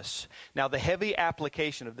promise. Now, the heavy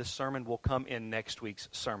application of this sermon will come in next week's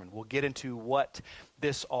sermon. We'll get into what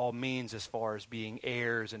this all means as far as being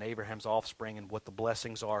heirs and Abraham's offspring and what the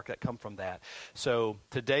blessings are that come from that. So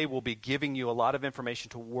today we'll be giving you a lot of information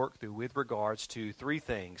to work through with regards to three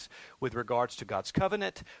things. With regards to God's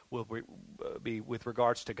covenant, will be with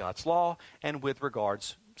regards to God's law, and with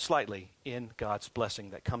regards slightly in God's blessing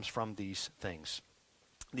that comes from these things.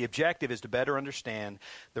 The objective is to better understand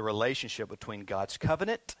the relationship between God's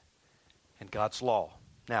covenant and God's law.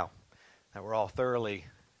 Now we're all thoroughly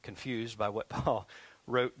confused by what Paul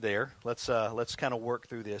wrote there. Let's kind of work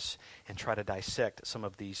through this and try to dissect some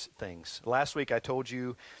of these things. Last week I told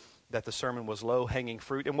you that the sermon was low-hanging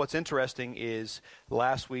fruit, and what's interesting is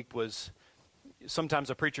last week was sometimes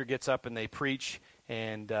a preacher gets up and they preach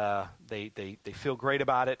and they feel great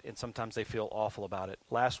about it, and sometimes they feel awful about it.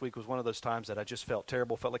 Last week was one of those times that I just felt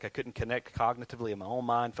terrible, felt like I couldn't connect cognitively in my own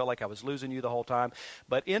mind, felt like I was losing you the whole time.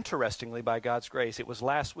 But interestingly, by God's grace, it was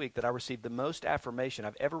last week that I received the most affirmation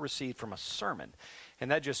I've ever received from a sermon. And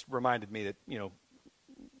that just reminded me that,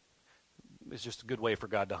 it's just a good way for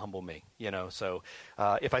God to humble me, So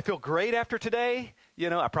if I feel great after today,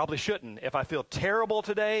 I probably shouldn't. If I feel terrible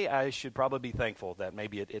today, I should probably be thankful that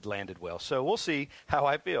maybe it landed well. So we'll see how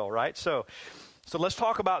I feel, right? So let's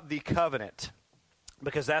talk about the covenant,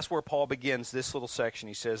 because that's where Paul begins this little section.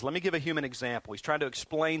 He says, let me give a human example. He's trying to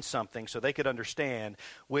explain something so they could understand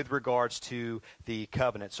with regards to the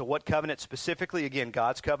covenant. So what covenant specifically? Again,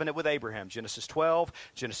 God's covenant with Abraham. Genesis 12,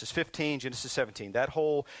 Genesis 15, Genesis 17. That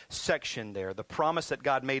whole section there. The promise that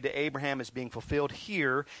God made to Abraham is being fulfilled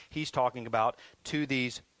here. He's talking about to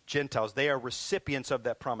these Gentiles. They are recipients of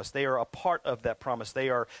that promise. They are a part of that promise. They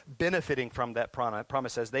are benefiting from that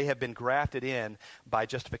promise as they have been grafted in by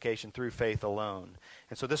justification through faith alone.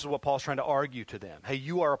 And so this is what Paul's trying to argue to them. Hey,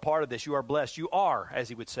 you are a part of this. You are blessed. You are, as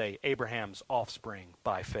he would say, Abraham's offspring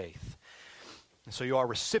by faith. And so you are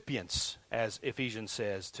recipients, as Ephesians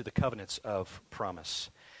says, to the covenants of promise.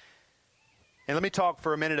 And let me talk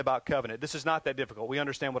for a minute about covenant. This is not that difficult. We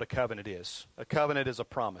understand what a covenant is. A covenant is a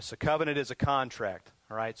promise. A covenant is a contract.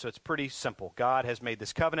 All right, so it's pretty simple. God has made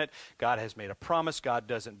this covenant. God has made a promise. God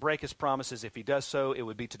doesn't break his promises. If he does so, it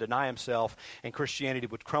would be to deny himself, and Christianity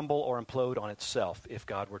would crumble or implode on itself if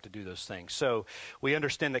God were to do those things. So we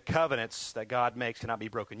understand that covenants that God makes cannot be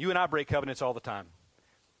broken. You and I break covenants all the time.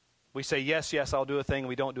 We say, yes, I'll do a thing, and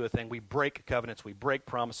we don't do a thing. We break covenants. We break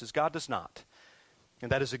promises. God does not,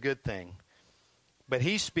 and that is a good thing. But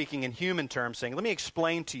he's speaking in human terms, saying, let me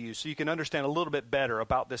explain to you so you can understand a little bit better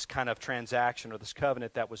about this kind of transaction or this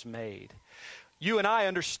covenant that was made. You and I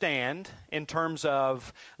understand in terms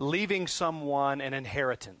of leaving someone an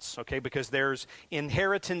inheritance, okay, because there's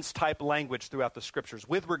inheritance-type language throughout the Scriptures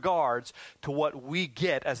with regards to what we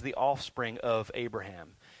get as the offspring of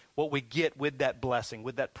Abraham, what we get with that blessing,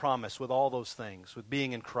 with that promise, with all those things, with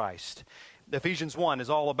being in Christ. Ephesians 1 is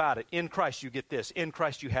all about it. In Christ you get this. In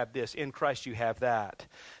Christ you have this. In Christ you have that.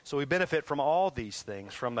 So we benefit from all these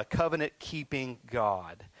things from a covenant-keeping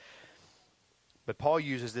God. But Paul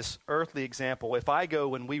uses this earthly example. If I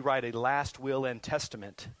go and we write a last will and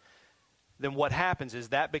testament, then what happens is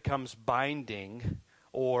that becomes binding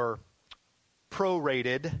or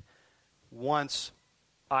prorated once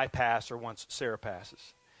I pass or once Sarah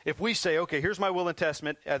passes. If we say, okay, here's my will and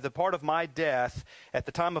testament, at the part of my death, at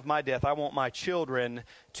the time of my death, I want my children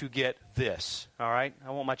to get this, all right? I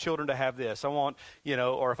want my children to have this. I want,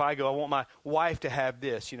 or if I go, I want my wife to have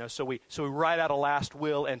this, So we write out a last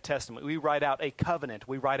will and testament. We write out a covenant.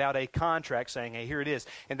 We write out a contract saying, hey, here it is.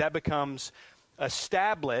 And that becomes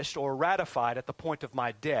established or ratified at the point of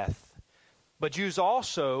my death. But Jews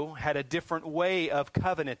also had a different way of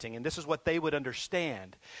covenanting, and this is what they would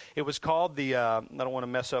understand. It was called I don't want to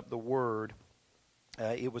mess up the word.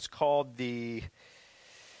 It was called I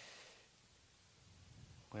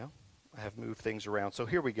have moved things around. So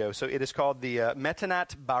here we go. So it is called the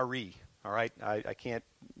Metanat Bari. All right, I can't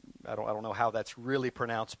I don't know how that's really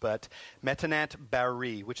pronounced, but metanat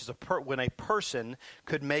bari, which is when a person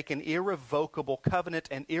could make an irrevocable covenant,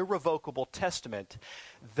 an irrevocable testament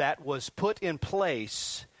that was put in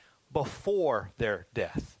place before their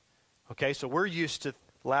death. Okay, so we're used to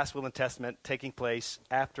last will and testament taking place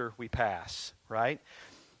after we pass, right?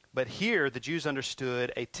 But here, the Jews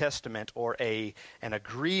understood a testament or an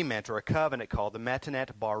agreement or a covenant called the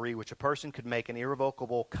metanat bari, which a person could make an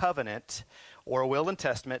irrevocable covenant or a will and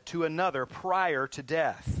testament to another prior to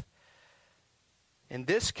death. In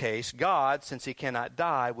this case, God, since he cannot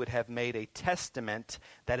die, would have made a testament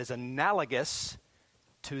that is analogous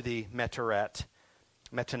to the metanat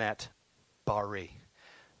bari.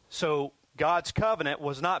 So God's covenant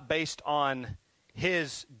was not based on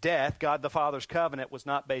his death. God the Father's covenant was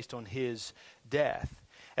not based on his death.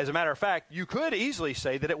 As a matter of fact, you could easily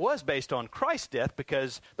say that it was based on Christ's death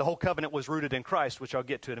because the whole covenant was rooted in Christ, which I'll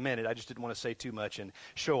get to in a minute. I just didn't want to say too much and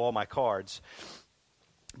show all my cards.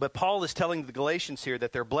 But Paul is telling the Galatians here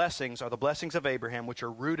that their blessings are the blessings of Abraham, which are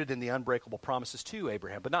rooted in the unbreakable promises to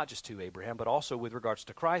Abraham, but not just to Abraham, but also with regards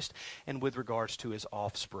to Christ and with regards to his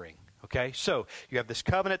offspring. Okay, so you have this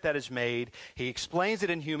covenant that is made. He explains it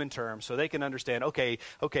in human terms so they can understand,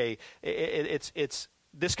 it's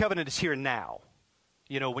this covenant is here now.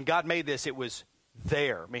 You know, when God made this, it was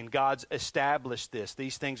there. I mean, God's established this.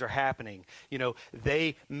 These things are happening. You know,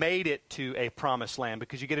 they made it to a promised land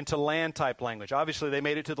because you get into land-type language. Obviously, they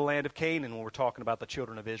made it to the land of Canaan when we're talking about the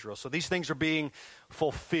children of Israel. So these things are being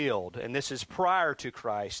fulfilled, and this is prior to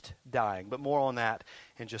Christ dying. But more on that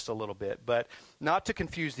in just a little bit. But not to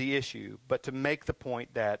confuse the issue, but to make the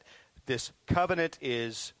point that this covenant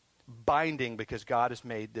is binding because God has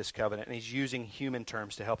made this covenant, and he's using human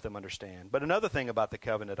terms to help them understand. But another thing about the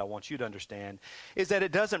covenant I want you to understand is that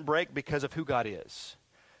it doesn't break because of who God is.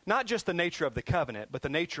 Not just the nature of the covenant, but the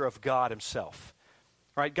nature of God himself.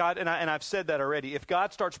 Right? God, and I've said that already. If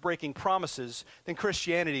God starts breaking promises, then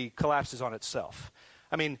Christianity collapses on itself.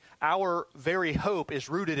 I mean, our very hope is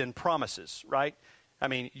rooted in promises, right? I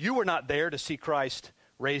mean, you were not there to see Christ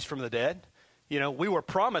raised from the dead. You know, we were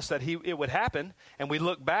promised that it would happen, and we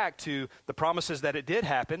look back to the promises that it did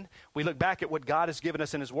happen. We look back at what God has given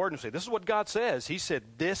us in his word and say, this is what God says. He said,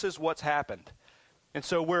 this is what's happened. And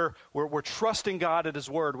so we're trusting God at his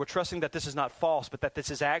word. We're trusting that this is not false, but that this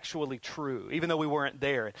is actually true, even though we weren't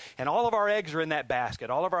there. And all of our eggs are in that basket.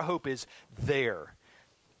 All of our hope is there,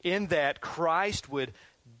 in that Christ would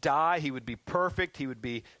die, he would be perfect, he would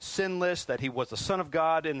be sinless, that he was the Son of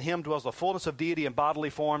God, in him dwells the fullness of deity in bodily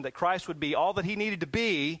form, that Christ would be all that he needed to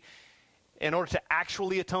be in order to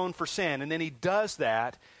actually atone for sin. And then he does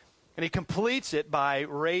that, and he completes it by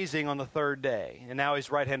raising on the third day. And now he's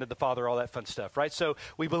right-handed the Father, all that fun stuff, right? So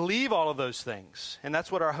we believe all of those things, and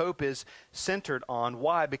that's what our hope is centered on.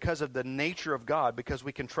 Why? Because of the nature of God, because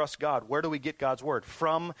we can trust God. Where do we get God's word?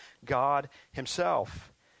 From God himself.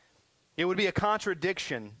 It would be a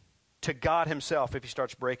contradiction to God himself if he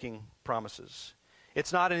starts breaking promises.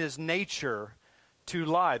 It's not in his nature to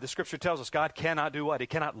lie. The scripture tells us God cannot do what? He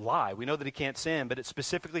cannot lie. We know that he can't sin, but it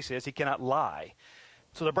specifically says he cannot lie.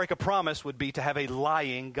 So to break a promise would be to have a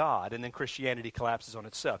lying God, and then Christianity collapses on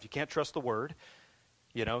itself. You can't trust the word.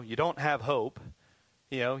 You know, you don't have hope.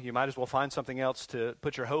 You know, you might as well find something else to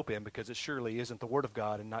put your hope in, because it surely isn't the word of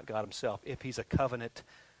God and not God himself if he's a covenant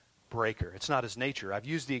breaker. It's not his nature. I've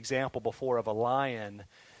used the example before of a lion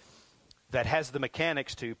that has the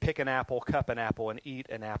mechanics to pick an apple, cup an apple, and eat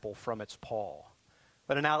an apple from its paw.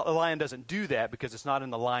 But a lion doesn't do that because it's not in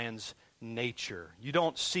the lion's nature. You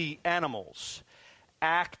don't see animals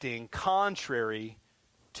acting contrary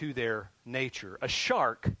to their nature. A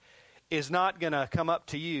shark is not going to come up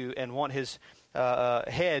to you and want his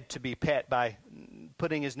head to be pet by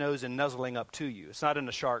putting his nose and nuzzling up to you. It's not in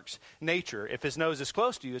the shark's nature. If his nose is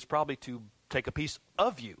close to you, it's probably to take a piece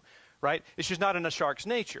of you, right? It's just not in the shark's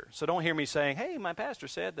nature. So don't hear me saying, hey, my pastor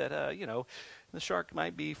said that, the shark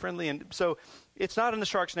might be friendly. And so it's not in the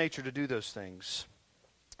shark's nature to do those things,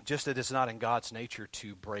 just that it's not in God's nature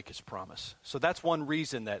to break his promise. So that's one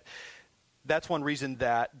reason that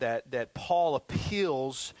Paul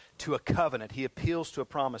appeals to a covenant. He appeals to a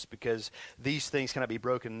promise because these things cannot be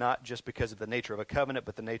broken, not just because of the nature of a covenant,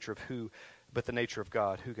 but the nature of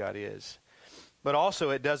God, who God is. But also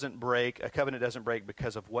a covenant doesn't break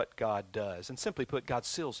because of what God does. And simply put, God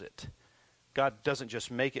seals it. God doesn't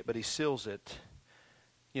just make it, but he seals it.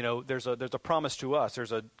 You know, there's a promise to us.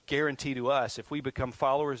 There's a guarantee to us. If we become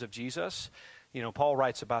followers of Jesus, you know, Paul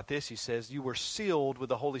writes about this. He says, you were sealed with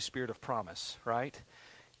the Holy Spirit of promise, right?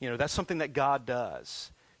 You know, that's something that God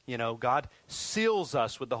does. You know, God seals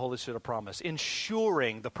us with the Holy Spirit of promise,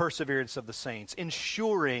 ensuring the perseverance of the saints,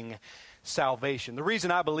 ensuring salvation. The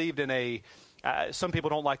reason I believed in some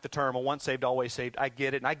people don't like the term, a once saved, always saved. I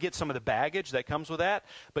get it, and I get some of the baggage that comes with that.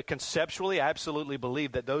 But conceptually, I absolutely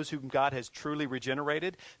believe that those whom God has truly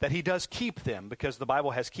regenerated, that he does keep them, because the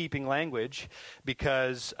Bible has keeping language.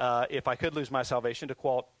 Because if I could lose my salvation, to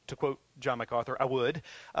quote John MacArthur, I would.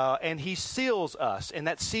 And he seals us, and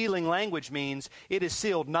that sealing language means it is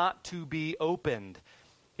sealed not to be opened.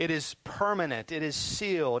 It is permanent. It is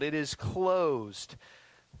sealed. It is closed.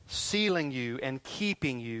 Sealing you and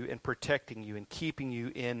keeping you and protecting you and keeping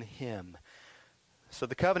you in him. So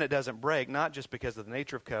the covenant doesn't break, not just because of the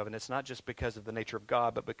nature of covenants, not just because of the nature of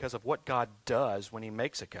God, but because of what God does when he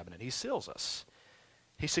makes a covenant. He seals us.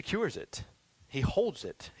 He secures it. He holds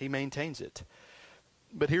it. He maintains it.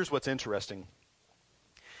 But here's what's interesting,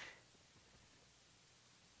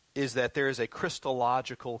 is that there is a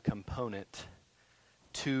Christological component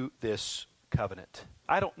to this covenant.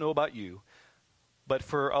 I don't know about you, but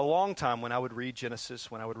for a long time when I would read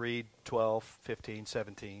Genesis, when I would read 12, 15,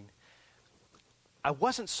 17, I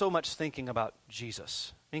wasn't so much thinking about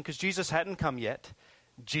Jesus. I mean, because Jesus hadn't come yet.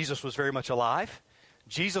 Jesus was very much alive.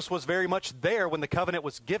 Jesus was very much there when the covenant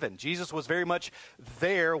was given. Jesus was very much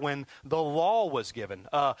there when the law was given.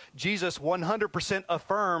 Jesus 100%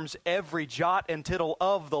 affirms every jot and tittle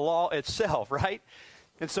of the law itself, right?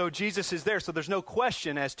 And so Jesus is there. So there's no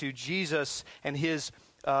question as to Jesus and his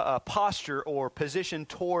posture or position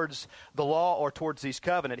towards the law or towards these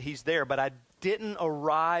covenant. He's there. But I didn't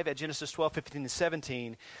arrive at Genesis 12, 15, and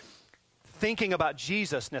 17 thinking about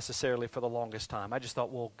Jesus necessarily for the longest time. I just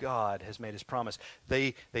thought, well, God has made his promise.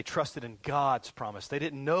 They trusted in God's promise. They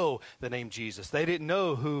didn't know the name Jesus. They didn't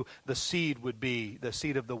know who the seed would be, the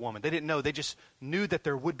seed of the woman. They didn't know. They just knew that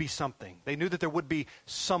there would be something. They knew that there would be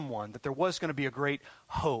someone, that there was going to be a great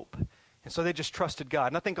hope. And so they just trusted God.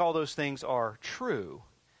 And I think all those things are true.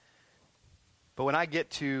 But when I get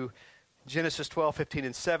to Genesis 12, 15,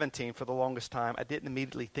 and 17, for the longest time, I didn't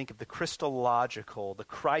immediately think of the Christological, the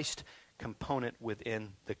Christ component within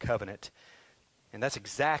the covenant. And that's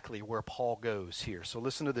exactly where Paul goes here. So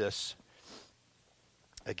listen to this.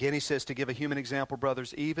 Again, he says, to give a human example,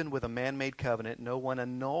 brothers, even with a man-made covenant, no one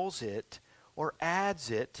annuls it or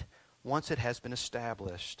adds it once it has been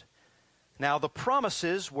established. Now, the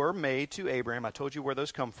promises were made to Abraham. I told you where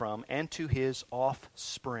those come from. And to his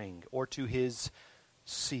offspring, or to his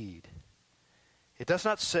seed. It does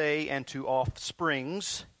not say, and to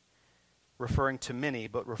offsprings, referring to many,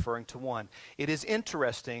 but referring to one. It is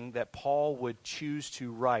interesting that Paul would choose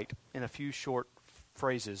to write, in a few short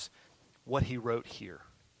phrases, what he wrote here.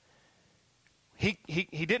 He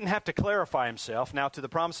didn't have to clarify himself. Now, to the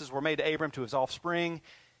promises were made to Abraham, to his offspring.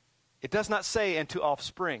 It does not say, and to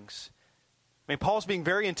offsprings. I mean, Paul's being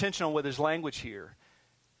very intentional with his language here.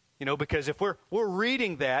 You know, because if we're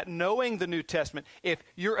reading that, knowing the New Testament, if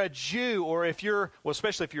you're a Jew, or if you're, well,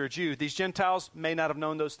 especially if you're a Jew, these Gentiles may not have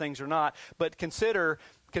known those things or not, but consider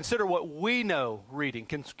what we know reading.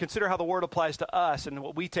 Consider how the Word applies to us and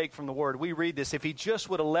what we take from the Word. We read this. If he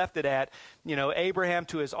just would have left it at, Abraham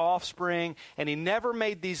to his offspring, and he never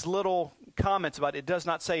made these little comments about it does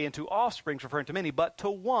not say into offsprings referring to many, but to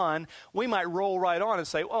one, we might roll right on and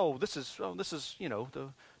say, this is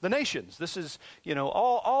the nations. This is,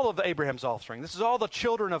 all of Abraham's offspring. This is all the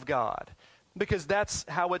children of God. Because that's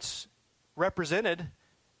how it's represented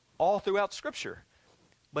all throughout Scripture.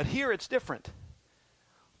 But here it's different.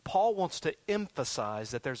 Paul wants to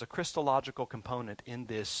emphasize that there's a Christological component in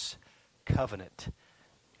this covenant.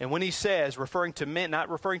 And when he says, referring to men, not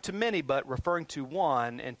referring to many, but referring to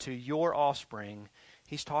one and to your offspring,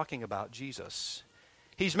 he's talking about Jesus.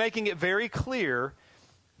 He's making it very clear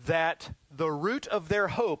that the root of their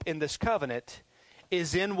hope in this covenant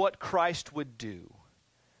is in what Christ would do.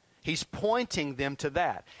 He's pointing them to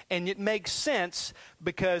that. And it makes sense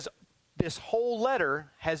because this whole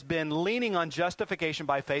letter has been leaning on justification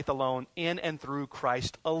by faith alone, in and through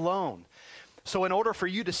Christ alone. So in order for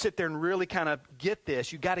you to sit there and really kind of get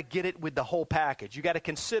this, you got to get it with the whole package. You got to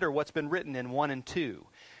consider what's been written in 1 and 2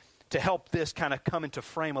 to help this kind of come into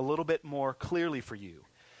frame a little bit more clearly for you.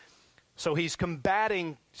 So he's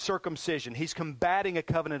combating circumcision. He's combating a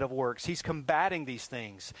covenant of works. He's combating these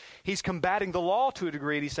things. He's combating the law to a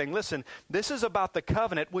degree. And he's saying, listen, this is about the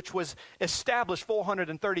covenant which was established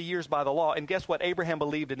 430 years by the law. And guess what? Abraham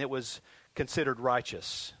believed and it was considered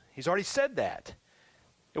righteous. He's already said that.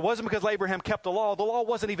 It wasn't because Abraham kept the law. The law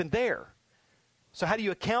wasn't even there. So how do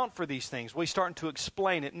you account for these things? Well, he's starting to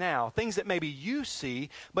explain it now. Things that maybe you see,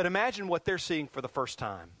 but imagine what they're seeing for the first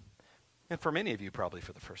time. And for many of you probably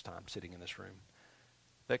for the first time sitting in this room.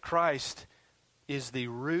 That Christ is the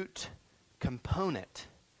root component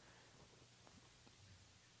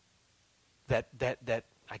that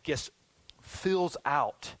I guess fills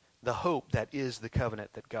out the hope that is the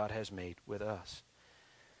covenant that God has made with us.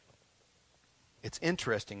 It's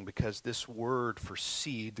interesting because this word for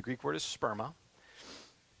seed, the Greek word is sperma,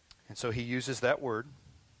 and so he uses that word,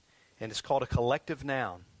 and it's called a collective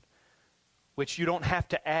noun, which you don't have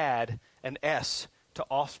to add an S to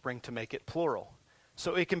offspring to make it plural.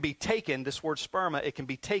 So it can be taken, this word sperma, it can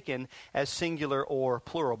be taken as singular or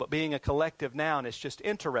plural. But being a collective noun is just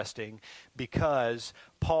interesting because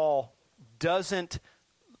Paul doesn't,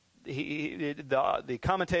 the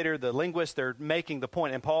commentator, the linguist, they're making the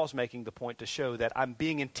point, and Paul's making the point to show that I'm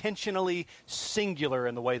being intentionally singular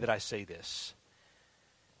in the way that I say this.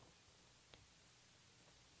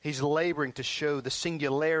 He's laboring to show the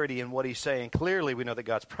singularity in what he's saying. Clearly, we know that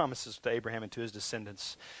God's promises to Abraham and to his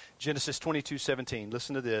descendants. Genesis 22:17.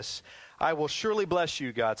 Listen to this. I will surely bless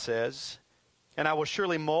you, God says, and I will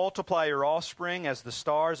surely multiply your offspring as the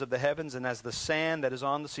stars of the heavens and as the sand that is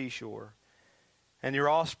on the seashore. And your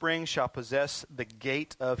offspring shall possess the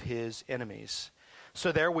gate of his enemies.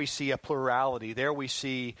 So there we see a plurality. There we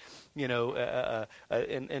see, a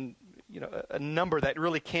number that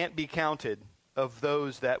really can't be counted of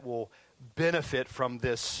those that will benefit from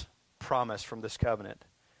this promise, from this covenant.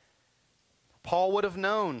 Paul would have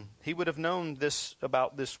known. He would have known this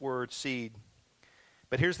about this word seed.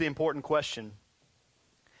 But here's the important question.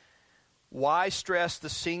 Why stress the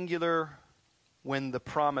singular when the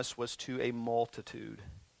promise was to a multitude?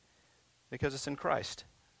 Because it's in Christ.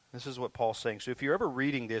 This is what Paul's saying. So if you're ever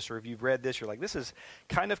reading this or if you've read this, you're like, this is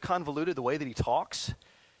kind of convoluted the way that he talks.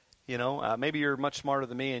 Maybe you're much smarter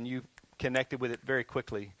than me and you connected with it very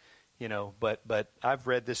quickly, but I've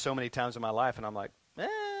read this so many times in my life and I'm like,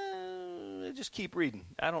 just keep reading.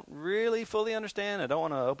 I don't really fully understand. I don't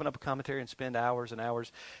want to open up a commentary and spend hours and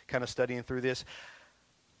hours kind of studying through this.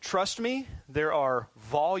 Trust me, there are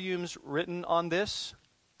volumes written on this.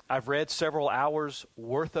 I've read several hours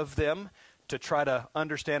worth of them to try to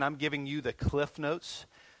understand. I'm giving you the cliff notes,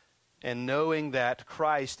 and knowing that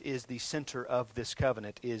Christ is the center of this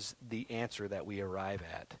covenant is the answer that we arrive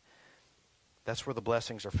at. That's where the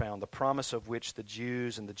blessings are found. The promise of which the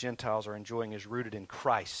Jews and the Gentiles are enjoying is rooted in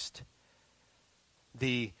Christ.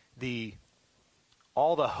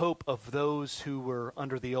 All the hope of those who were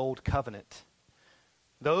under the old covenant,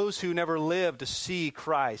 those who never lived to see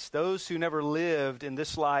Christ, those who never lived in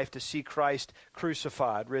this life to see Christ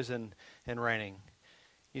crucified, risen, and reigning.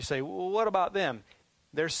 You say, well, what about them?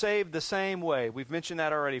 They're saved the same way. We've mentioned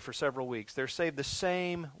that already for several weeks. They're saved the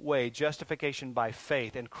same way, justification by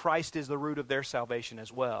faith, and Christ is the root of their salvation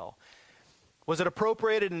as well. Was it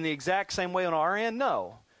appropriated in the exact same way on our end?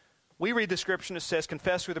 No. We read the scripture and it says,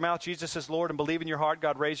 confess with your mouth Jesus is Lord and believe in your heart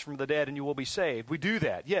God raised from the dead and you will be saved. We do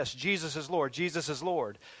that. Yes, Jesus is Lord. Jesus is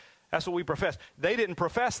Lord. That's what we profess. They didn't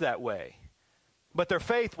profess that way, but their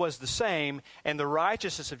faith was the same, and the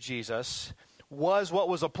righteousness of Jesus was what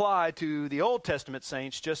was applied to the Old Testament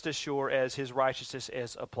saints just as sure as his righteousness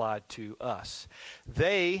is applied to us.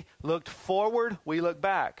 They looked forward, we look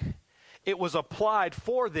back. It was applied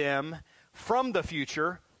for them from the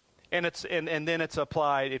future, and then it's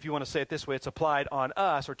applied, if you want to say it this way, it's applied on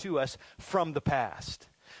us or to us from the past.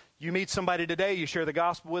 You meet somebody today, you share the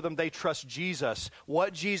gospel with them, they trust Jesus.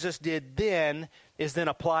 What Jesus did then is then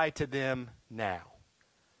applied to them now.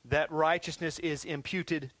 That righteousness is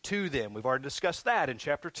imputed to them. We've already discussed that in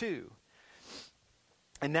chapter 2.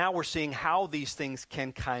 And now we're seeing how these things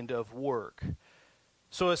can kind of work.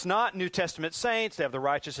 So it's not New Testament saints. They have the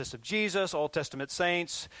righteousness of Jesus. Old Testament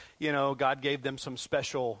saints, God gave them some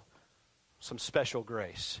special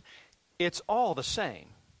grace. It's all the same.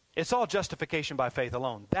 It's all justification by faith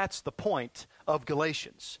alone. That's the point of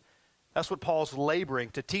Galatians. That's what Paul's laboring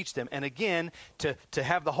to teach them. And again, to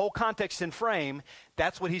have the whole context in frame,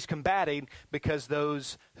 that's what he's combating, because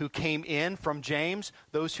those who came in from James,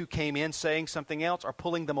 those who came in saying something else, are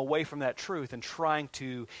pulling them away from that truth and trying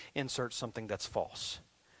to insert something that's false.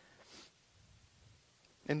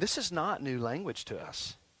 And this is not new language to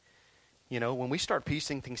us. When we start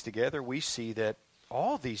piecing things together, we see that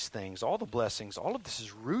all these things, all the blessings, all of this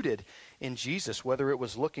is rooted in Jesus, whether it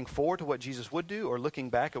was looking forward to what Jesus would do or looking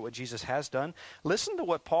back at what Jesus has done. Listen to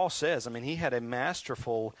what Paul says. He had a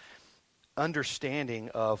masterful understanding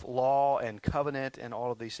of law and covenant and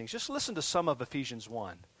all of these things. Just listen to some of Ephesians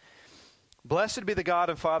 1. Blessed be the God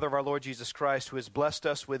and Father of our Lord Jesus Christ, who has blessed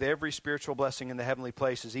us with every spiritual blessing in the heavenly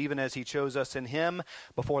places, even as he chose us in him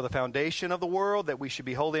before the foundation of the world, that we should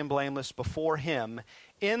be holy and blameless before him.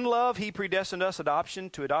 In love, he predestined us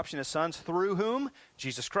to adoption as sons, through whom?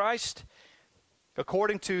 Jesus Christ,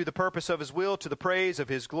 according to the purpose of his will, to the praise of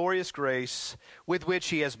his glorious grace, with which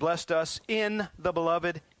he has blessed us in the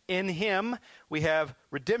beloved, In him we have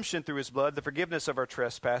redemption through his blood, the forgiveness of our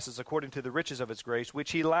trespasses, according to the riches of his grace,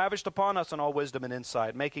 which he lavished upon us in all wisdom and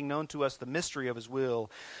insight, making known to us the mystery of his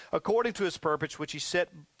will, according to his purpose, which he set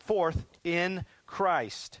forth in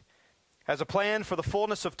Christ, as a plan for the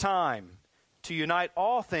fullness of time, to unite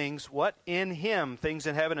all things, what? In him, things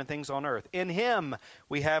in heaven and things on earth. In him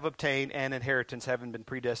we have obtained an inheritance, having been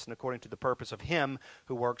predestined according to the purpose of him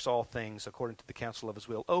who works all things according to the counsel of his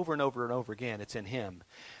will. Over and over and over again, it's in him.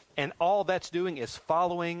 And all that's doing is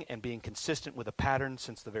following and being consistent with a pattern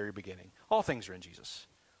since the very beginning. All things are in Jesus.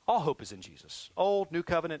 All hope is in Jesus. Old, new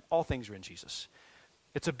covenant, all things are in Jesus.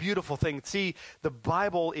 It's a beautiful thing. See, the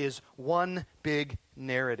Bible is one big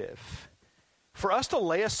narrative. For us to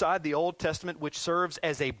lay aside the Old Testament, which serves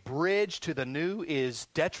as a bridge to the new, is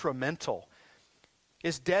detrimental.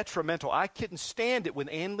 It's detrimental. I couldn't stand it when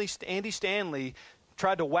Andy Stanley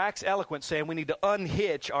tried to wax eloquent saying we need to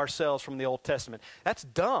unhitch ourselves from the Old Testament. That's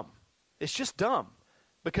dumb. It's just dumb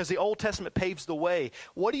because the Old Testament paves the way.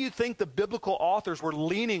 What do you think the biblical authors were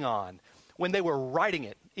leaning on when they were writing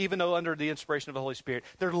it, even though under the inspiration of the Holy Spirit?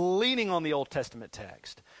 They're leaning on the Old Testament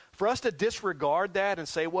text. For us to disregard that and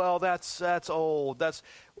say, well, that's old, that's,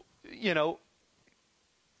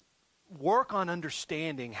 work on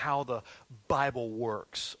understanding how the Bible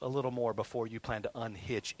works a little more before you plan to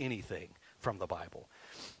unhitch anything from the Bible.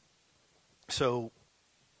 So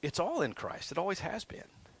it's all in Christ. It always has been.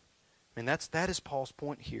 I mean, that is Paul's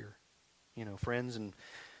point here. Friends and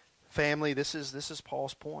family, this is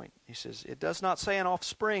Paul's point. He says, it does not say in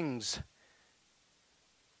offsprings.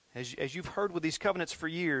 As you've heard with these covenants for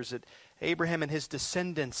years, that Abraham and his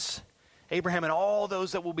descendants, Abraham and all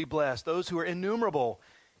those that will be blessed, those who are innumerable,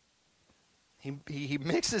 he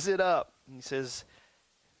mixes it up. And he says,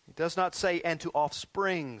 it does not say, and to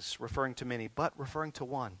offsprings, referring to many, but referring to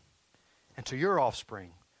one, and to your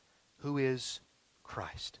offspring, who is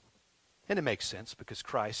Christ. And it makes sense because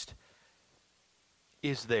Christ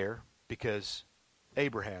is there because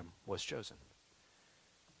Abraham was chosen.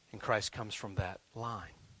 And Christ comes from that line.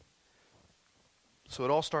 So it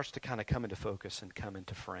all starts to kind of come into focus and come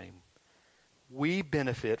into frame. We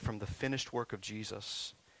benefit from the finished work of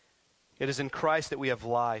Jesus. It is in Christ that we have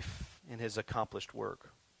life in his accomplished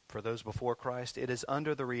work. For those before Christ, it is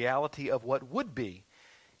under the reality of what would be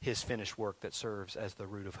his finished work that serves as the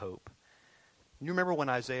root of hope. You remember when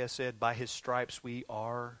Isaiah said, by his stripes we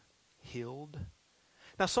are healed?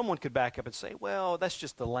 Now someone could back up and say, well, that's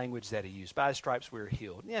just the language that he used. By his stripes we're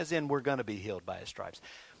healed. Yeah, as in we're going to be healed by his stripes.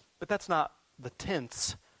 But that's not the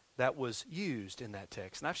tense that was used in that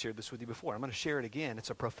text. And I've shared this with you before. I'm going to share it again. It's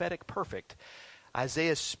a prophetic perfect.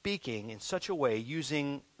 Isaiah is speaking in such a way,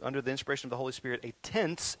 using, under the inspiration of the Holy Spirit, a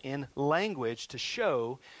tense in language to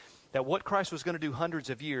show that what Christ was going to do hundreds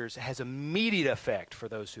of years has immediate effect for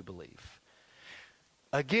those who believe.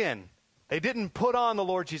 Again, they didn't put on the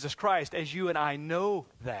Lord Jesus Christ, as you and I know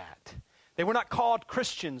that. They were not called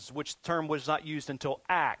Christians, which term was not used until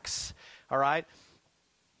Acts, all right?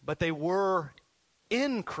 But they were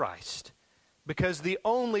in Christ because the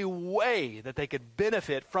only way that they could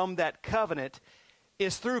benefit from that covenant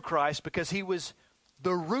is through Christ because he was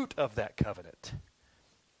the root of that covenant.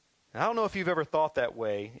 Now, I don't know if you've ever thought that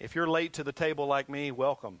way. If you're late to the table like me,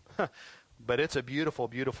 welcome. But it's a beautiful,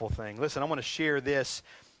 beautiful thing. Listen, I want to share this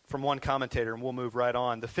from one commentator, and we'll move right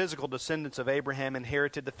on. The physical descendants of Abraham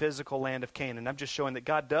inherited the physical land of Canaan. I'm just showing that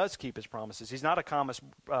God does keep his promises. He's not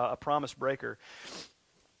a promise breaker.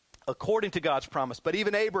 According to God's promise. But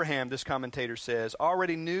even Abraham, this commentator says,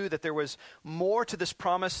 already knew that there was more to this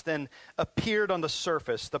promise than appeared on the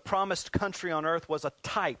surface. The promised country on earth was a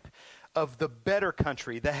type of the better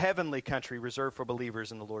country, the heavenly country reserved for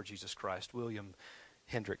believers in the Lord Jesus Christ. William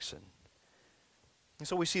Hendrickson. And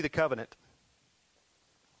so we see the covenant.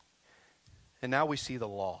 And now we see the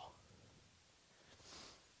law.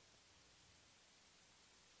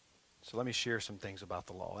 So let me share some things about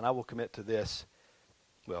the law. And I will commit to this.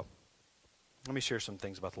 Well, let me share some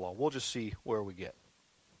things about the law. We'll just see where we get.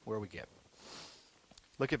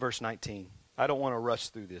 Look at verse 19. I don't want to rush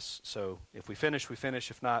through this. So if we finish, we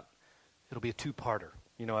finish. If not, it'll be a two-parter.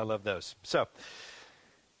 I love those. So,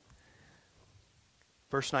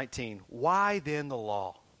 verse 19. Why then the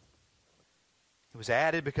law? It was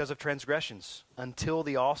added because of transgressions, until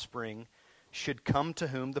the offspring should come to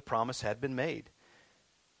whom the promise had been made.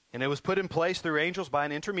 And it was put in place through angels by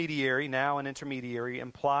an intermediary. Now an intermediary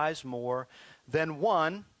implies more than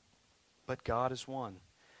one, but God is one.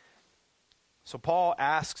 So Paul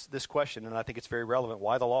asks this question, and I think it's very relevant.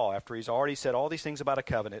 Why the law? After he's already said all these things about a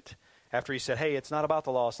covenant, after he said, hey, it's not about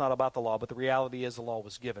the law, but the reality is the law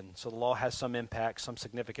was given. So the law has some impact, some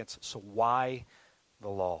significance. So why the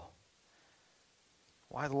law?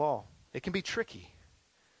 Why the law? It can be tricky.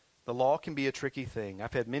 The law can be a tricky thing.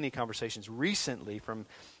 I've had many conversations recently from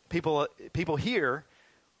people here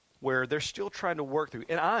where they're still trying to work through,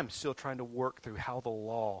 and I'm still trying to work through how the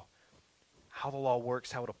law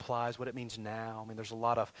works, how it applies, what it means now. I mean, there's a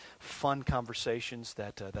lot of fun conversations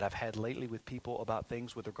that I've had lately with people about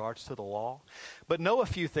things with regards to the law. But know a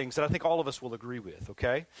few things that I think all of us will agree with,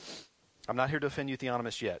 okay? I'm not here to offend you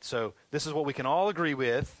theonomists yet. So this is what we can all agree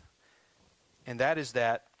with, and that is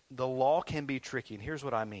that the law can be tricky. And here's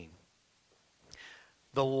what I mean.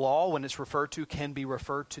 The law, when it's referred to, can be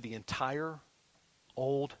referred to the entire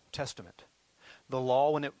Old Testament. The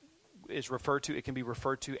law, when it is referred to, it can be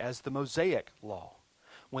referred to as the Mosaic Law.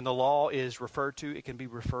 When the law is referred to, it can be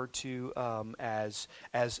referred to as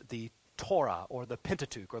the Torah or the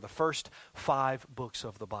Pentateuch or the first 5 books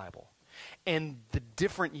of the Bible. And the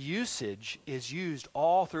different usage is used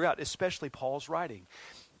all throughout, especially Paul's writing.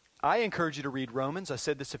 I encourage you to read Romans. I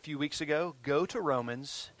said this a few weeks ago. Go to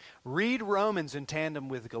Romans. Read Romans in tandem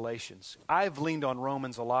with Galatians. I've leaned on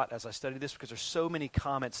Romans a lot as I study this because there's so many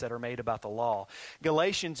comments that are made about the law.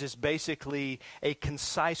 Galatians is basically a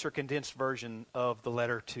concise or condensed version of the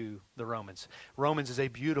letter to the Romans. Romans is a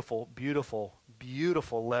beautiful, beautiful,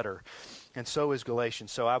 beautiful letter. And so is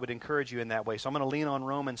Galatians. So I would encourage you in that way. So I'm going to lean on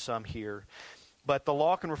Romans some here. But the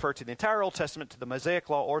law can refer to the entire Old Testament, to the Mosaic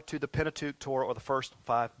Law, or to the Pentateuch, Torah, or the first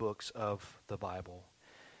 5 books of the Bible.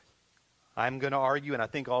 I'm going to argue, and I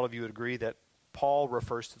think all of you would agree, that Paul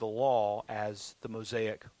refers to the law as the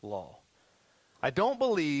Mosaic Law. I don't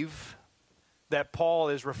believe that Paul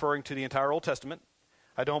is referring to the entire Old Testament.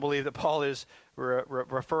 I don't believe that Paul is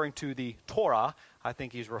referring to the Torah. I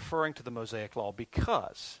think he's referring to the Mosaic Law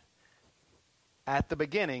because at the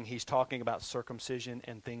beginning, he's talking about circumcision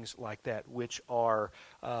and things like that, which are,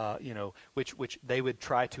 which they would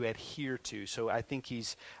try to adhere to. So I think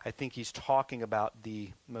he's talking about the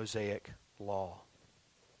Mosaic Law.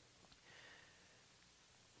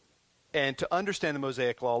 And to understand the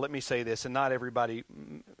Mosaic Law, let me say this, and not everybody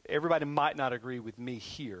might not agree with me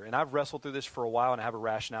here. And I've wrestled through this for a while, and I have a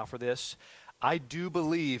rationale for this. I do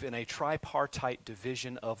believe in a tripartite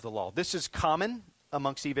division of the law. This is common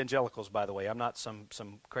amongst evangelicals, by the way. I'm not some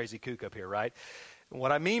crazy kook up here, right? And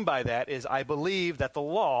what I mean by that is I believe that the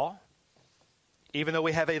law, even though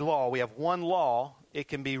we have a law, we have one law, it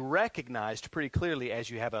can be recognized pretty clearly as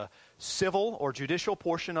you have a civil or judicial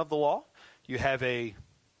portion of the law. You have a,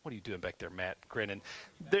 what are you doing back there, Matt grinning?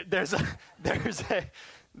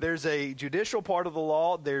 There's a judicial part of the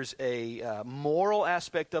law. There's a moral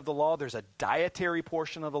aspect of the law. There's a dietary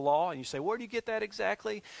portion of the law. And you say, where do you get that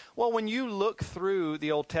exactly? Well, when you look through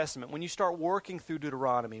the Old Testament, when you start working through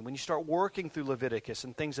Deuteronomy, when you start working through Leviticus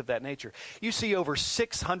and things of that nature, you see over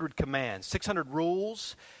 600 commands, 600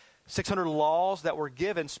 rules, 600 laws that were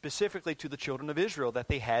given specifically to the children of Israel that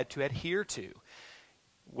they had to adhere to.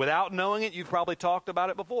 Without knowing it, you've probably talked about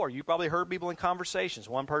it before. You've probably heard people in conversations.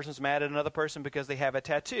 One person's mad at another person because they have a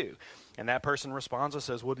tattoo. And that person responds and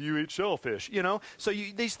says, well, do you eat shellfish? So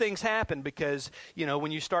these things happen because,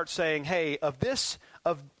 when you start saying, hey, out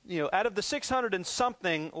of the 600 and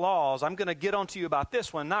something laws, I'm going to get onto you about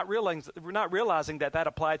this one, not realizing that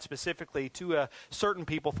applied specifically to a certain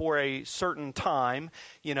people for a certain time.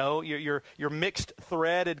 Your mixed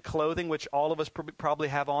threaded clothing, which all of us probably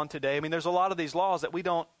have on today. I mean, there's a lot of these laws that we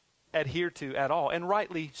don't adhere to at all, and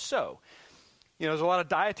rightly so. There's a lot of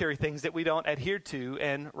dietary things that we don't adhere to,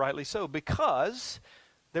 and rightly so, because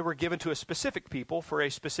they were given to a specific people for a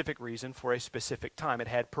specific reason, for a specific time. It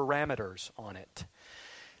had parameters on it.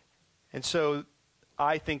 And so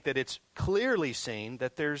I think that it's clearly seen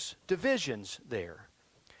that there's divisions there.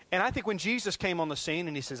 And I think when Jesus came on the scene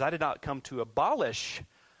and he says, I did not come to abolish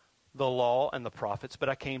the law and the prophets, but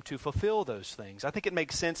I came to fulfill those things. I think it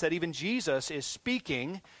makes sense that even Jesus is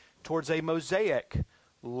speaking towards a Mosaic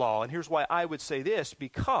law. And here's why I would say this,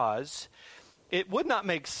 because it would not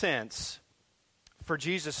make sense for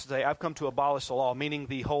Jesus to say, I've come to abolish the law, meaning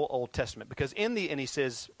the whole Old Testament. Because and he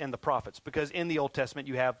says, and the prophets, because in the Old Testament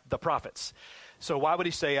you have the prophets. So why would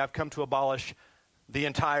he say, I've come to abolish the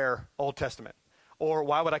entire Old Testament? Or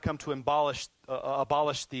why would I come to abolish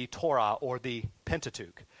the Torah or the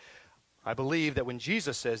Pentateuch? I believe that when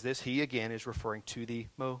Jesus says this, he again is referring to the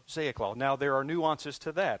Mosaic Law. Now, there are nuances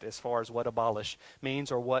to that as far as what abolish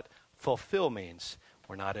means or what fulfill means.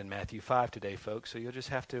 We're not in Matthew 5 today, folks, so you'll just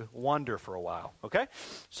have to wonder for a while, okay?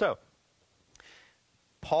 So,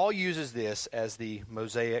 Paul uses this as the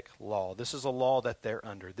Mosaic Law. This is a law that they're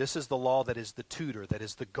under. This is the law that is the tutor, that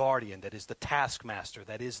is the guardian, that is the taskmaster,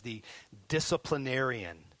 that is the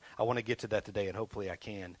disciplinarian. I want to get to that today, and hopefully I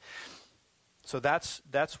can. So that's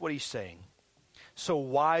what he's saying. So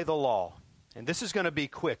why the law? And this is going to be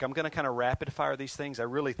quick. I'm going to kind of rapid fire these things. I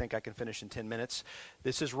really think I can finish in 10 minutes.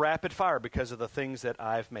 This is rapid fire because of the things that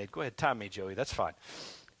I've made. Go ahead, time me, Joey. That's fine.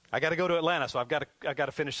 I got to go to Atlanta, so I've got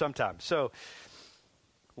to finish sometime. So,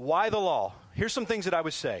 why the law? Here's some things that I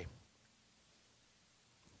would say.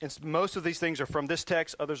 And most of these things are from this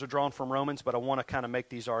text. Others are drawn from Romans, but I want to kind of make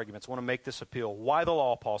these arguments. I want to make this appeal. Why the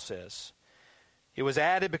law, Paul says? It was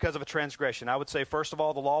added because of a transgression. I would say, first of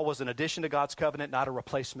all, the law was an addition to God's covenant, not a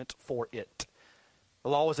replacement for it. The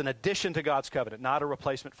law was an addition to God's covenant, not a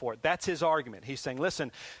replacement for it. That's his argument. He's saying,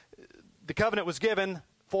 listen, the covenant was given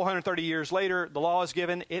 430 years later. The law is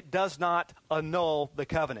given. It does not annul the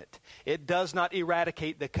covenant. It does not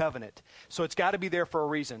eradicate the covenant. So it's got to be there for a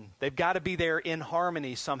reason. They've got to be there in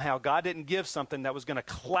harmony somehow. God didn't give something that was going to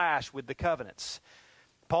clash with the covenants.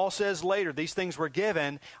 Paul says later, these things were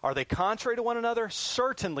given. Are they contrary to one another?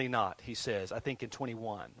 Certainly not, he says, I think in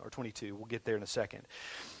 21 or 22. We'll get there in a second.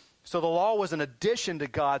 So the law was an addition to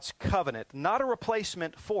God's covenant, not a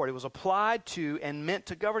replacement for it. It was applied to and meant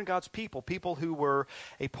to govern God's people, people who were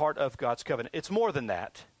a part of God's covenant. It's more than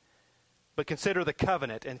that. But consider the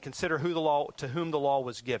covenant and consider to whom the law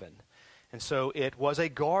was given. And so it was a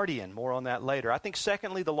guardian. More on that later. I think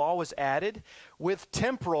secondly, the law was added with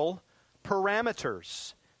temporal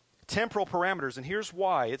parameters. Temporal parameters, and here's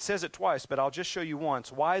why. It says it twice, but I'll just show you once.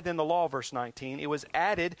 Why then the law, verse 19? It was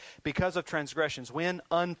added because of transgressions. When?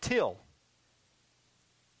 Until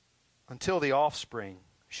the offspring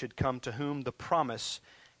should come to whom the promise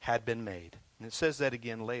had been made. And it says that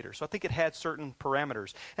again later. So I think it had certain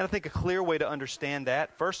parameters. And I think a clear way to understand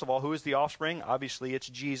that, first of all, who is the offspring? Obviously, it's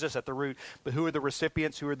Jesus at the root. But who are the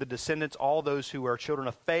recipients? Who are the descendants? All those who are children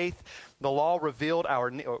of faith. The law revealed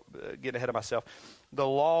getting ahead of myself. The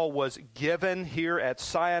law was given here at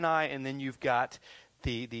Sinai, and then you've got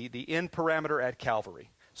the end parameter at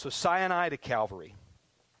Calvary. So Sinai to Calvary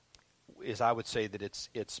is, I would say, that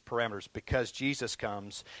it's parameters because Jesus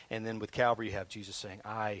comes, and then with Calvary you have Jesus saying,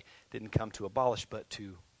 I didn't come to abolish but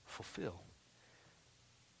to fulfill.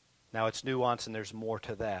 Now it's nuance and there's more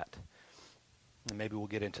to that. And maybe we'll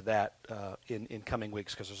get into that in coming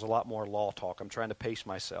weeks because there's a lot more law talk. I'm trying to pace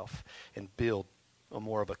myself and build a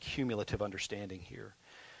more of a cumulative understanding here.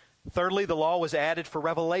 Thirdly, the law was added for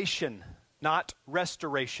revelation, not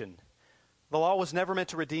restoration. The law was never meant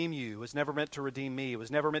to redeem you. It was never meant to redeem me. It was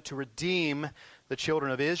never meant to redeem the children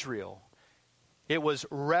of Israel. It was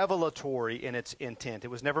revelatory in its intent. It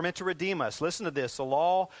was never meant to redeem us. Listen to this. The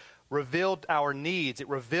law revealed our needs. It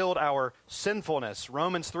revealed our sinfulness.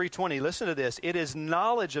 Romans 3:20, listen to this. It is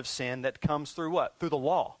knowledge of sin that comes through what? Through the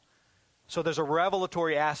law. So there's a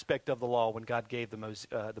revelatory aspect of the law when God gave the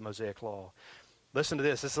Mosaic law. Listen to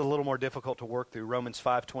this. This is a little more difficult to work through. Romans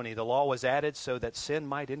 5:20. The law was added so that sin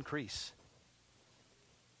might increase.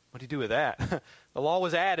 What do you do with that? The law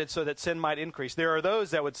was added so that sin might increase. There are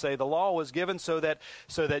those that would say the law was given so that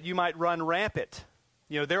you might run rampant.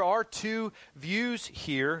 You know, there are two views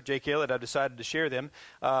here, J.K. that I've decided to share them.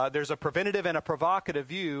 There's a preventative and a provocative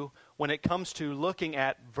view when it comes to looking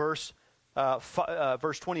at verse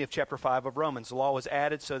 20 of chapter 5 of Romans. The law was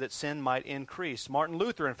added so that sin might increase. Martin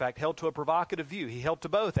Luther, in fact, held to a provocative view. He held to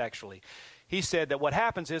both, actually. He said that what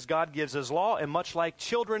happens is God gives his law, and much like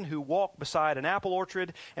children who walk beside an apple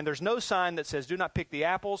orchard, and there's no sign that says do not pick the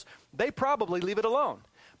apples, they probably leave it alone.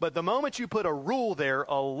 But the moment you put a rule there,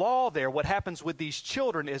 a law there, what happens with these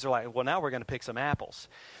children is they're like, well, now we're going to pick some apples.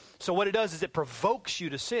 So what it does is it provokes you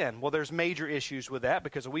to sin. Well, there's major issues with that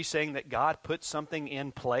because are we saying that God put something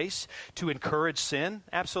in place to encourage sin?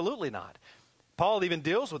 Absolutely not. Paul even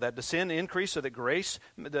deals with that. Does sin increase so that grace,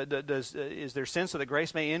 is there sin so that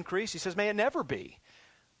grace may increase? He says, may it never be.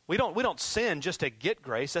 We don't sin just to get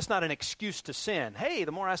grace. That's not an excuse to sin. Hey,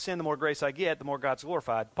 the more I sin, the more grace I get, the more God's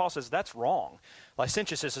glorified. Paul says that's wrong.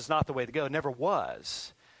 Licentiousness is not the way to go. It never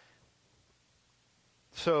was.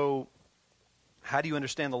 So how do you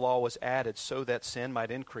understand the law was added so that sin might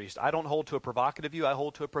increase? I don't hold to a provocative view. I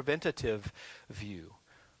hold to a preventative view.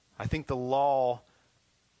 I think the law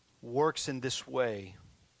works in this way.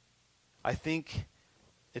 I think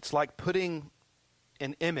it's like putting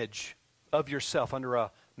an image of yourself under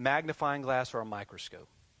a magnifying glass or a microscope.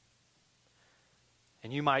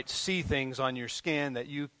 And you might see things on your skin that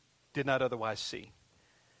you did not otherwise see.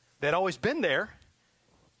 They'd always been there.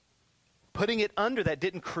 Putting it under that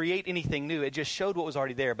didn't create anything new. It just showed what was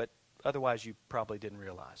already there, but otherwise you probably didn't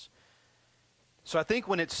realize. So I think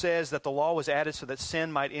when it says that the law was added so that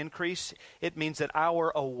sin might increase, it means that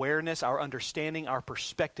our awareness, our understanding, our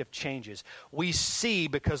perspective changes. We see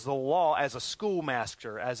because the law as a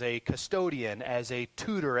schoolmaster, as a custodian, as a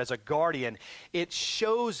tutor, as a guardian, it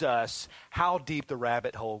shows us how deep the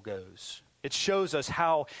rabbit hole goes. It shows us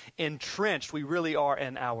how entrenched we really are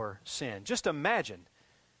in our sin. Just imagine,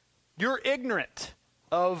 you're ignorant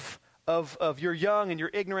of you're young and you're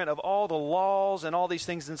ignorant of all the laws and all these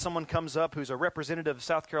things, and someone comes up who's a representative of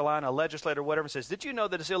South Carolina, a legislator, whatever, and says, did you know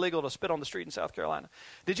that it's illegal to spit on the street in South Carolina?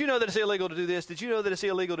 Did you know that it's illegal to do this? Did you know that it's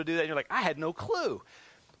illegal to do that? And you're like, I had no clue.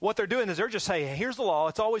 What they're doing is they're just saying, hey, here's the law.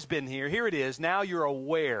 It's always been here. Here it is. Now you're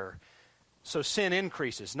aware. So sin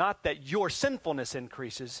increases. Not that your sinfulness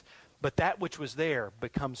increases, but that which was there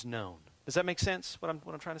becomes known. Does that make sense, what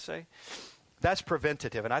I'm trying to say? That's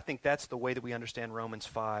preventative, and I think that's the way that we understand Romans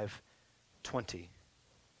 5:20.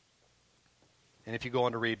 And if you go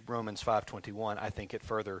on to read Romans 5:21, I think it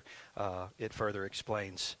further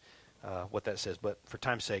explains what that says. But for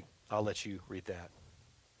time's sake, I'll let you read that.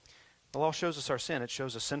 The law shows us our sin. It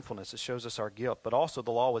shows us sinfulness. It shows us our guilt. But also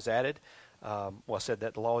the law was added. I said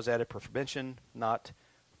that the law was added for prevention, not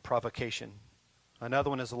provocation.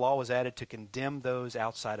 Another one is the law was added to condemn those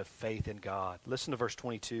outside of faith in God. Listen to verse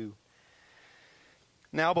 22.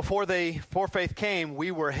 Now before faith came,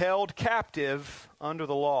 we were held captive under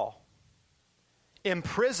the law,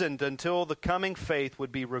 imprisoned until the coming faith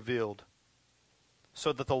would be revealed,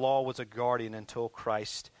 so that the law was a guardian until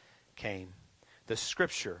Christ came. The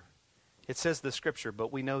Scripture, it says the Scripture,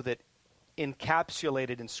 but we know that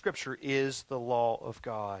encapsulated in Scripture is the law of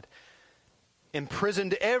God.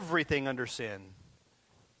 Imprisoned everything under sin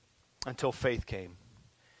until faith came.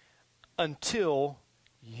 Until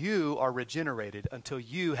you are regenerated, until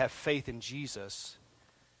you have faith in Jesus,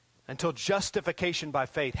 until justification by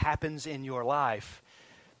faith happens in your life,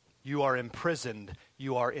 you are imprisoned,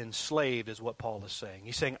 you are enslaved, is what Paul is saying.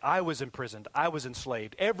 He's saying, I was imprisoned, I was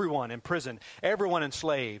enslaved, everyone imprisoned, everyone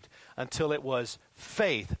enslaved, until it was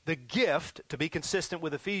faith, the gift, to be consistent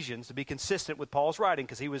with Ephesians, to be consistent with Paul's writing,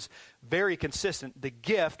 because he was very consistent, the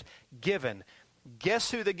gift given. Guess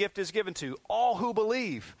who the gift is given to? All who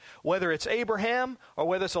believe. Whether it's Abraham or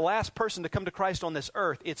whether it's the last person to come to Christ on this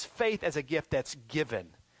earth, it's faith as a gift that's given.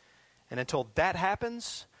 And until that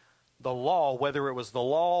happens, the law, whether it was the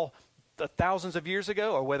law thousands of years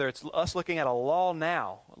ago or whether it's us looking at a law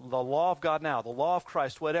now, the law of God now, the law of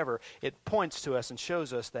Christ, whatever, it points to us and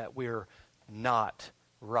shows us that we're not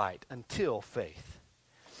right until faith.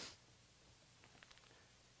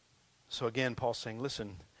 So again, Paul's saying,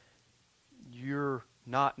 listen, you're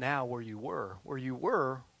not now where you were. Where you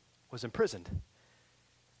were was imprisoned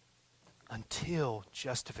until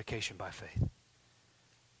justification by faith.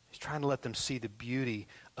 He's trying to let them see the beauty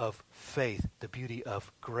of faith, the beauty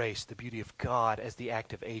of grace, the beauty of God as the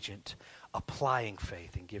active agent, applying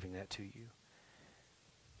faith and giving that to you.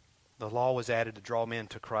 The law was added to draw men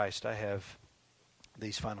to Christ. I have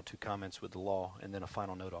these final two comments with the law and then a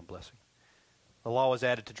final note on blessing. The law was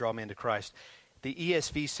added to draw men to Christ. The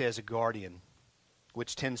ESV says a guardian,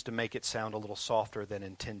 which tends to make it sound a little softer than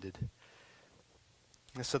intended.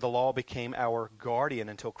 And so the law became our guardian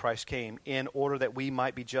until Christ came, in order that we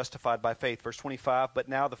might be justified by faith. Verse 25, but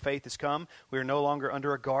now the faith has come. We are no longer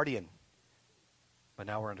under a guardian, but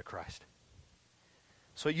now we're under Christ.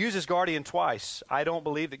 So it uses guardian twice. I don't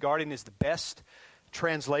believe that guardian is the best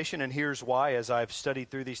translation, and here's why. As I've studied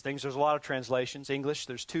through these things, there's a lot of translations. English,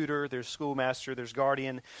 there's tutor, there's schoolmaster, there's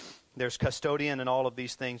guardian, there's custodian, and all of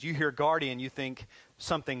these things. You hear guardian, you think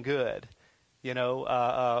something good. You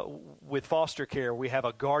know, with foster care, we have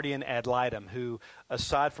a guardian ad litem who,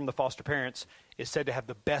 aside from the foster parents, is said to have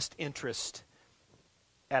the best interest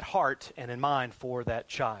at heart and in mind for that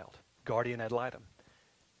child. Guardian ad litem.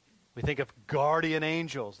 We think of guardian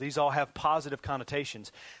angels. These all have positive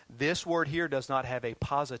connotations. This word here does not have a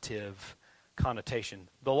positive connotation.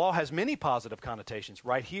 The law has many positive connotations.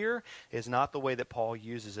 Right here is not the way that Paul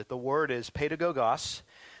uses it. The word is pedagogos.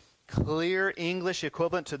 Clear English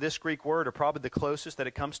equivalent to this Greek word, or probably the closest that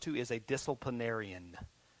it comes to, is a disciplinarian.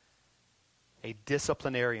 A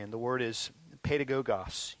disciplinarian. The word is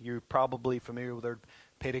pedagogos. You're probably familiar with the word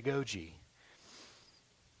pedagogy.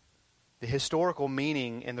 The historical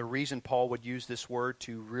meaning and the reason Paul would use this word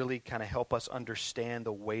to really kind of help us understand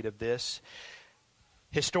the weight of this.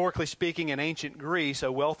 Historically speaking, in ancient Greece,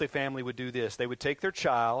 a wealthy family would do this. They would take their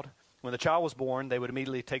child. When the child was born, they would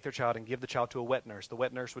immediately take their child and give the child to a wet nurse. The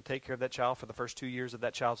wet nurse would take care of that child for the first 2 years of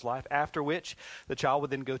that child's life, after which the child would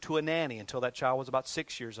then go to a nanny until that child was about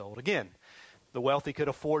 6 years old. Again, the wealthy could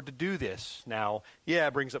afford to do this. Now, yeah,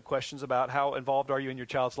 it brings up questions about how involved are you in your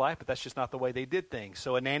child's life, but that's just not the way they did things.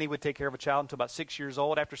 So a nanny would take care of a child until about 6 years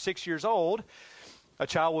old. After 6 years old, a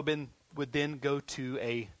child would then go to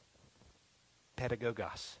a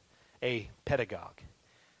pedagogos, a pedagogue,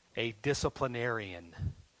 a disciplinarian,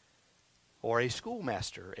 or a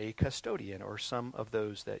schoolmaster, a custodian, or some of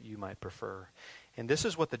those that you might prefer. And this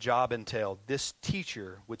is what the job entailed. This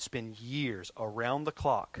teacher would spend years around the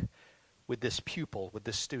clock with this pupil, with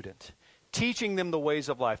this student, teaching them the ways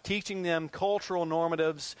of life, teaching them cultural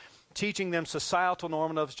normatives, teaching them societal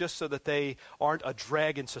normatives, just so that they aren't a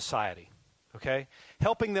drag in society, okay?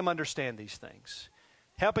 Helping them understand these things.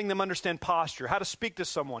 Helping them understand posture, how to speak to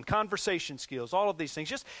someone, conversation skills, all of these things.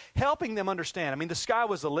 Just helping them understand. I mean, the sky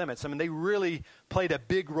was the limits. I mean, they really played a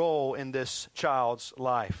big role in this child's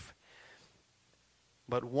life.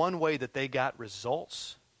 But one way that they got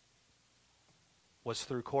results was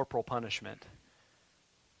through corporal punishment.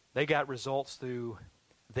 They got results through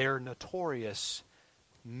their notorious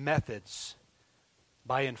methods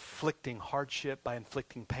by inflicting hardship, by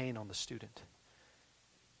inflicting pain on the student.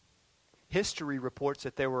 History reports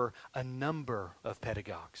that there were a number of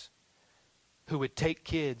pedagogues who would take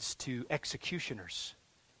kids to executioners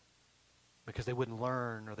because they wouldn't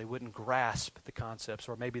learn or they wouldn't grasp the concepts,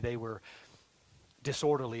 or maybe they were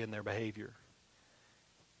disorderly in their behavior.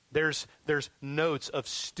 There's notes of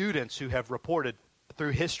students who have reported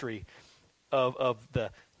through history of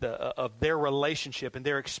their relationship and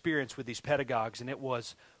their experience with these pedagogues, and it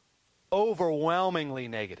was overwhelmingly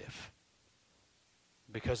negative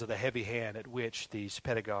because of the heavy hand at which these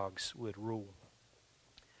pedagogues would rule.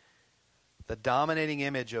 The dominating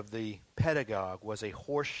image of the pedagogue was a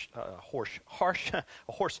harsh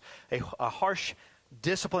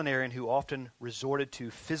disciplinarian who often resorted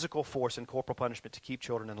to physical force and corporal punishment to keep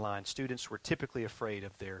children in line. Students were typically afraid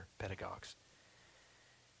of their pedagogues.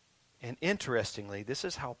 And interestingly, this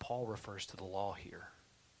is how Paul refers to the law here.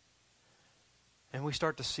 And we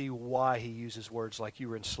start to see why he uses words like you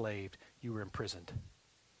were enslaved, you were imprisoned.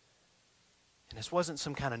 And this wasn't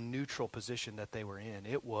some kind of neutral position that they were in.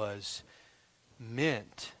 It was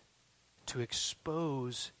meant to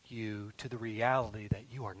expose you to the reality that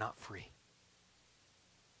you are not free,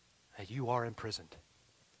 that you are imprisoned,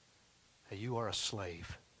 that you are a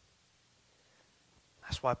slave.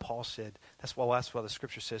 That's why Paul said, that's why the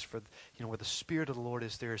Scripture says, where the Spirit of the Lord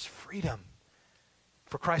is, there is freedom.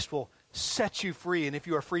 For Christ will set you free, and if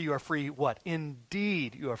you are free, what?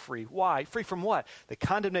 Indeed you are free. Why? Free from what? The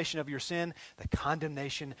condemnation of your sin, the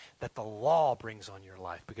condemnation that the law brings on your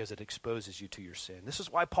life, because it exposes you to your sin. This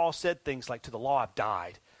is why Paul said things like, to the law I've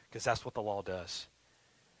died, because that's what the law does.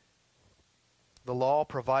 The law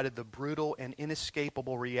provided the brutal and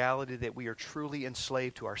inescapable reality that we are truly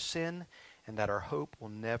enslaved to our sin, and that our hope will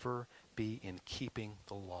never be in keeping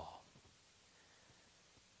the law.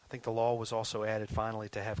 I think the law was also added finally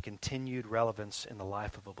to have continued relevance in the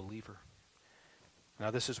life of a believer.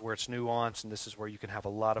 Now this is where it's nuanced, and this is where you can have a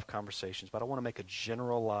lot of conversations, but I want to make a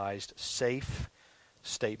generalized, safe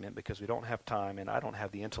statement because we don't have time and I don't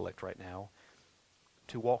have the intellect right now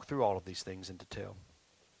to walk through all of these things in detail.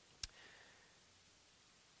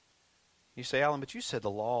 You say, Alan, but you said the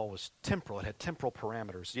law was temporal. It had temporal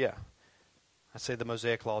parameters. Yeah. I say the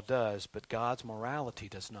Mosaic Law does, but God's morality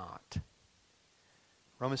does not.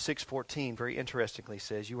 Romans 6:14 very interestingly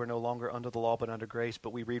says, you are no longer under the law but under grace.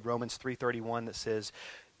 But we read Romans 3:31 that says,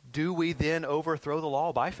 do we then overthrow the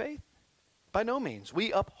law by faith? By no means.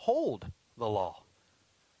 We uphold the law.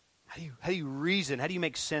 How do you reason? How do you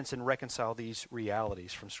make sense and reconcile these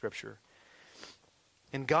realities from Scripture?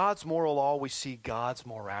 In God's moral law, we see God's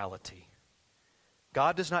morality.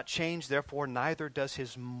 God does not change, therefore neither does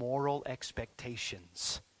his moral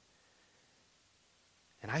expectations.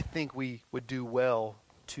 And I think we would do well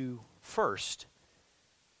to first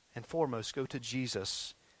and foremost go to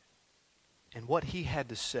Jesus and what he had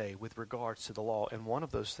to say with regards to the law. And one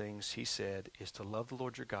of those things he said is to love the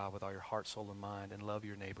Lord your God with all your heart, soul, and mind, and love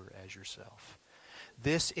your neighbor as yourself.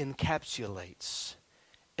 This encapsulates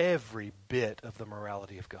every bit of the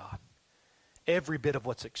morality of God. Every bit of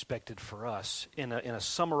what's expected for us in a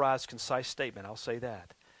summarized, concise statement, I'll say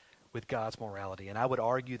that, with God's morality. And I would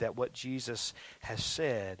argue that what Jesus has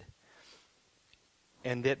said,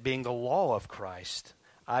 and that being the law of Christ,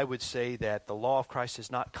 I would say that the law of Christ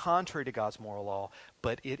is not contrary to God's moral law,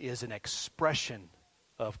 but it is an expression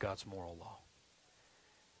of God's moral law.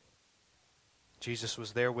 Jesus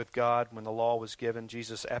was there with God when the law was given.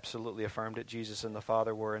 Jesus absolutely affirmed it. Jesus and the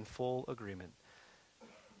Father were in full agreement.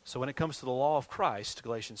 So when it comes to the law of Christ,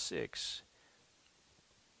 Galatians 6,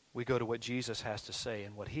 we go to what Jesus has to say.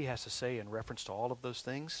 And what he has to say in reference to all of those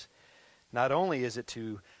things, not only is it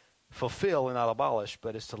to fulfill and not abolish,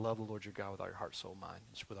 but it's to love the Lord your God with all your heart, soul, mind.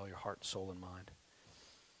 It's with all your heart, soul, and mind.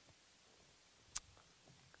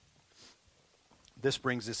 This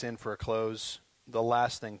brings us in for a close. The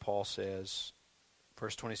last thing Paul says,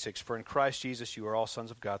 verse 26, for in Christ Jesus you are all sons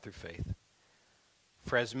of God through faith.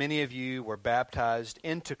 For as many of you were baptized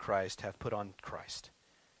into Christ have put on Christ.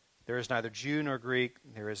 There is neither Jew nor Greek,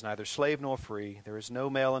 there is neither slave nor free, there is no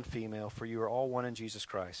male and female, for you are all one in Jesus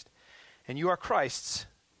Christ. And you are Christ's.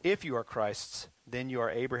 If you are Christ's, then you are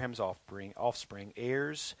Abraham's offspring,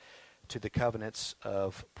 heirs to the covenants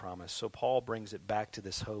of promise. So Paul brings it back to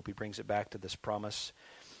this hope. He brings it back to this promise.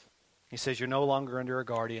 He says you're no longer under a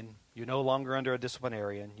guardian. You're no longer under a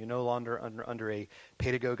disciplinarian. You're no longer under a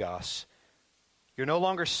pedagogos. You're no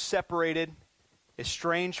longer separated,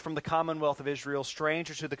 estranged from the commonwealth of Israel,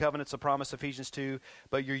 strangers to the covenants of promise, Ephesians 2,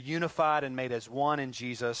 but you're unified and made as one in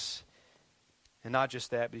Jesus. And not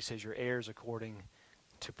just that, but he says you're heirs according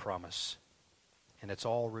to promise. And it's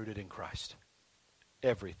all rooted in Christ.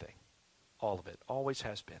 Everything. All of it. Always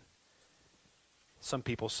has been. Some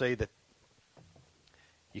people say that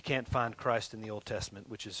you can't find Christ in the Old Testament,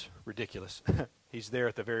 which is ridiculous. He's there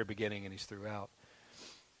at the very beginning and he's throughout.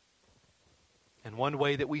 And one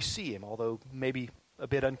way that we see him, although maybe a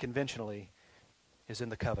bit unconventionally, is in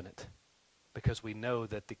the covenant. Because we know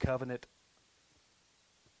that the covenant,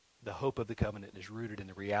 the hope of the covenant, is rooted in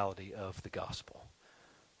the reality of the gospel.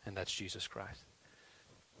 And that's Jesus Christ.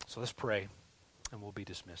 So let's pray, and we'll be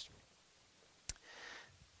dismissed.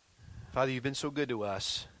 Father, you've been so good to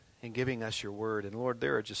us in giving us your word. And Lord,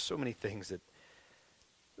 there are just so many things that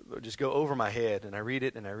just go over my head. And I read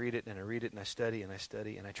it, and I read it, and I read it, and I study, and I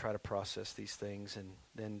study, and I try to process these things and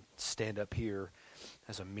then stand up here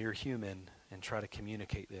as a mere human and try to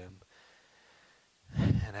communicate them.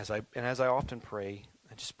 And as I often pray,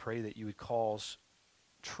 I just pray that you would cause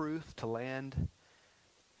truth to land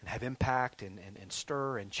and have impact and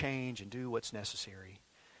stir and change and do what's necessary.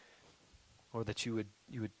 Lord, that you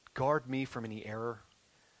would guard me from any error.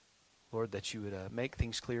 Lord, that you would make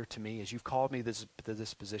things clear to me as you've called me to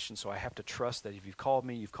this position. So I have to trust that if you've called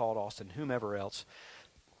me, you've called Austin, whomever else,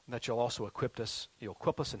 that you'll also equip us. You'll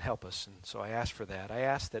equip us and help us. And so I ask for that. I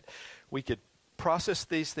ask that we could process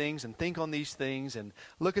these things and think on these things and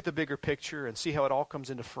look at the bigger picture and see how it all comes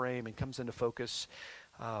into frame and comes into focus.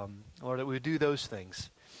 Lord, that we would do those things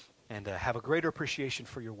and have a greater appreciation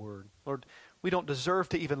for your word. Lord, we don't deserve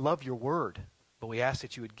to even love your word, but we ask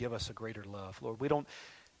that you would give us a greater love. Lord, we don't.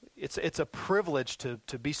 It's a privilege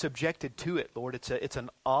to be subjected to it, Lord. It's an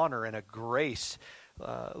honor and a grace,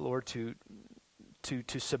 Lord, to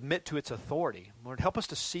submit to its authority. Lord, help us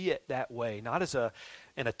to see it that way, not as an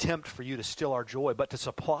attempt for you to steal our joy, but to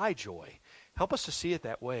supply joy. Help us to see it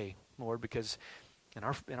that way, Lord, because in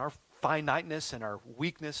our finiteness and our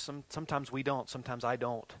weakness, sometimes we don't, sometimes I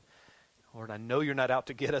don't. Lord, I know you're not out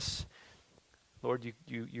to get us. Lord,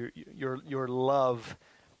 your love,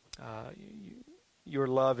 your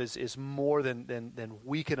love is more than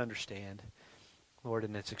we can understand. Lord,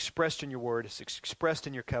 and it's expressed in your word, it's expressed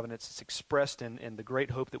in your covenants, it's expressed in the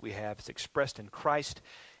great hope that we have, it's expressed in Christ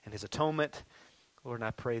and his atonement. Lord, and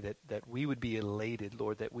I pray that we would be elated,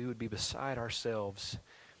 Lord, that we would be beside ourselves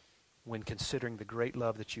when considering the great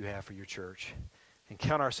love that you have for your church, and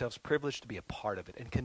count ourselves privileged to be a part of it, and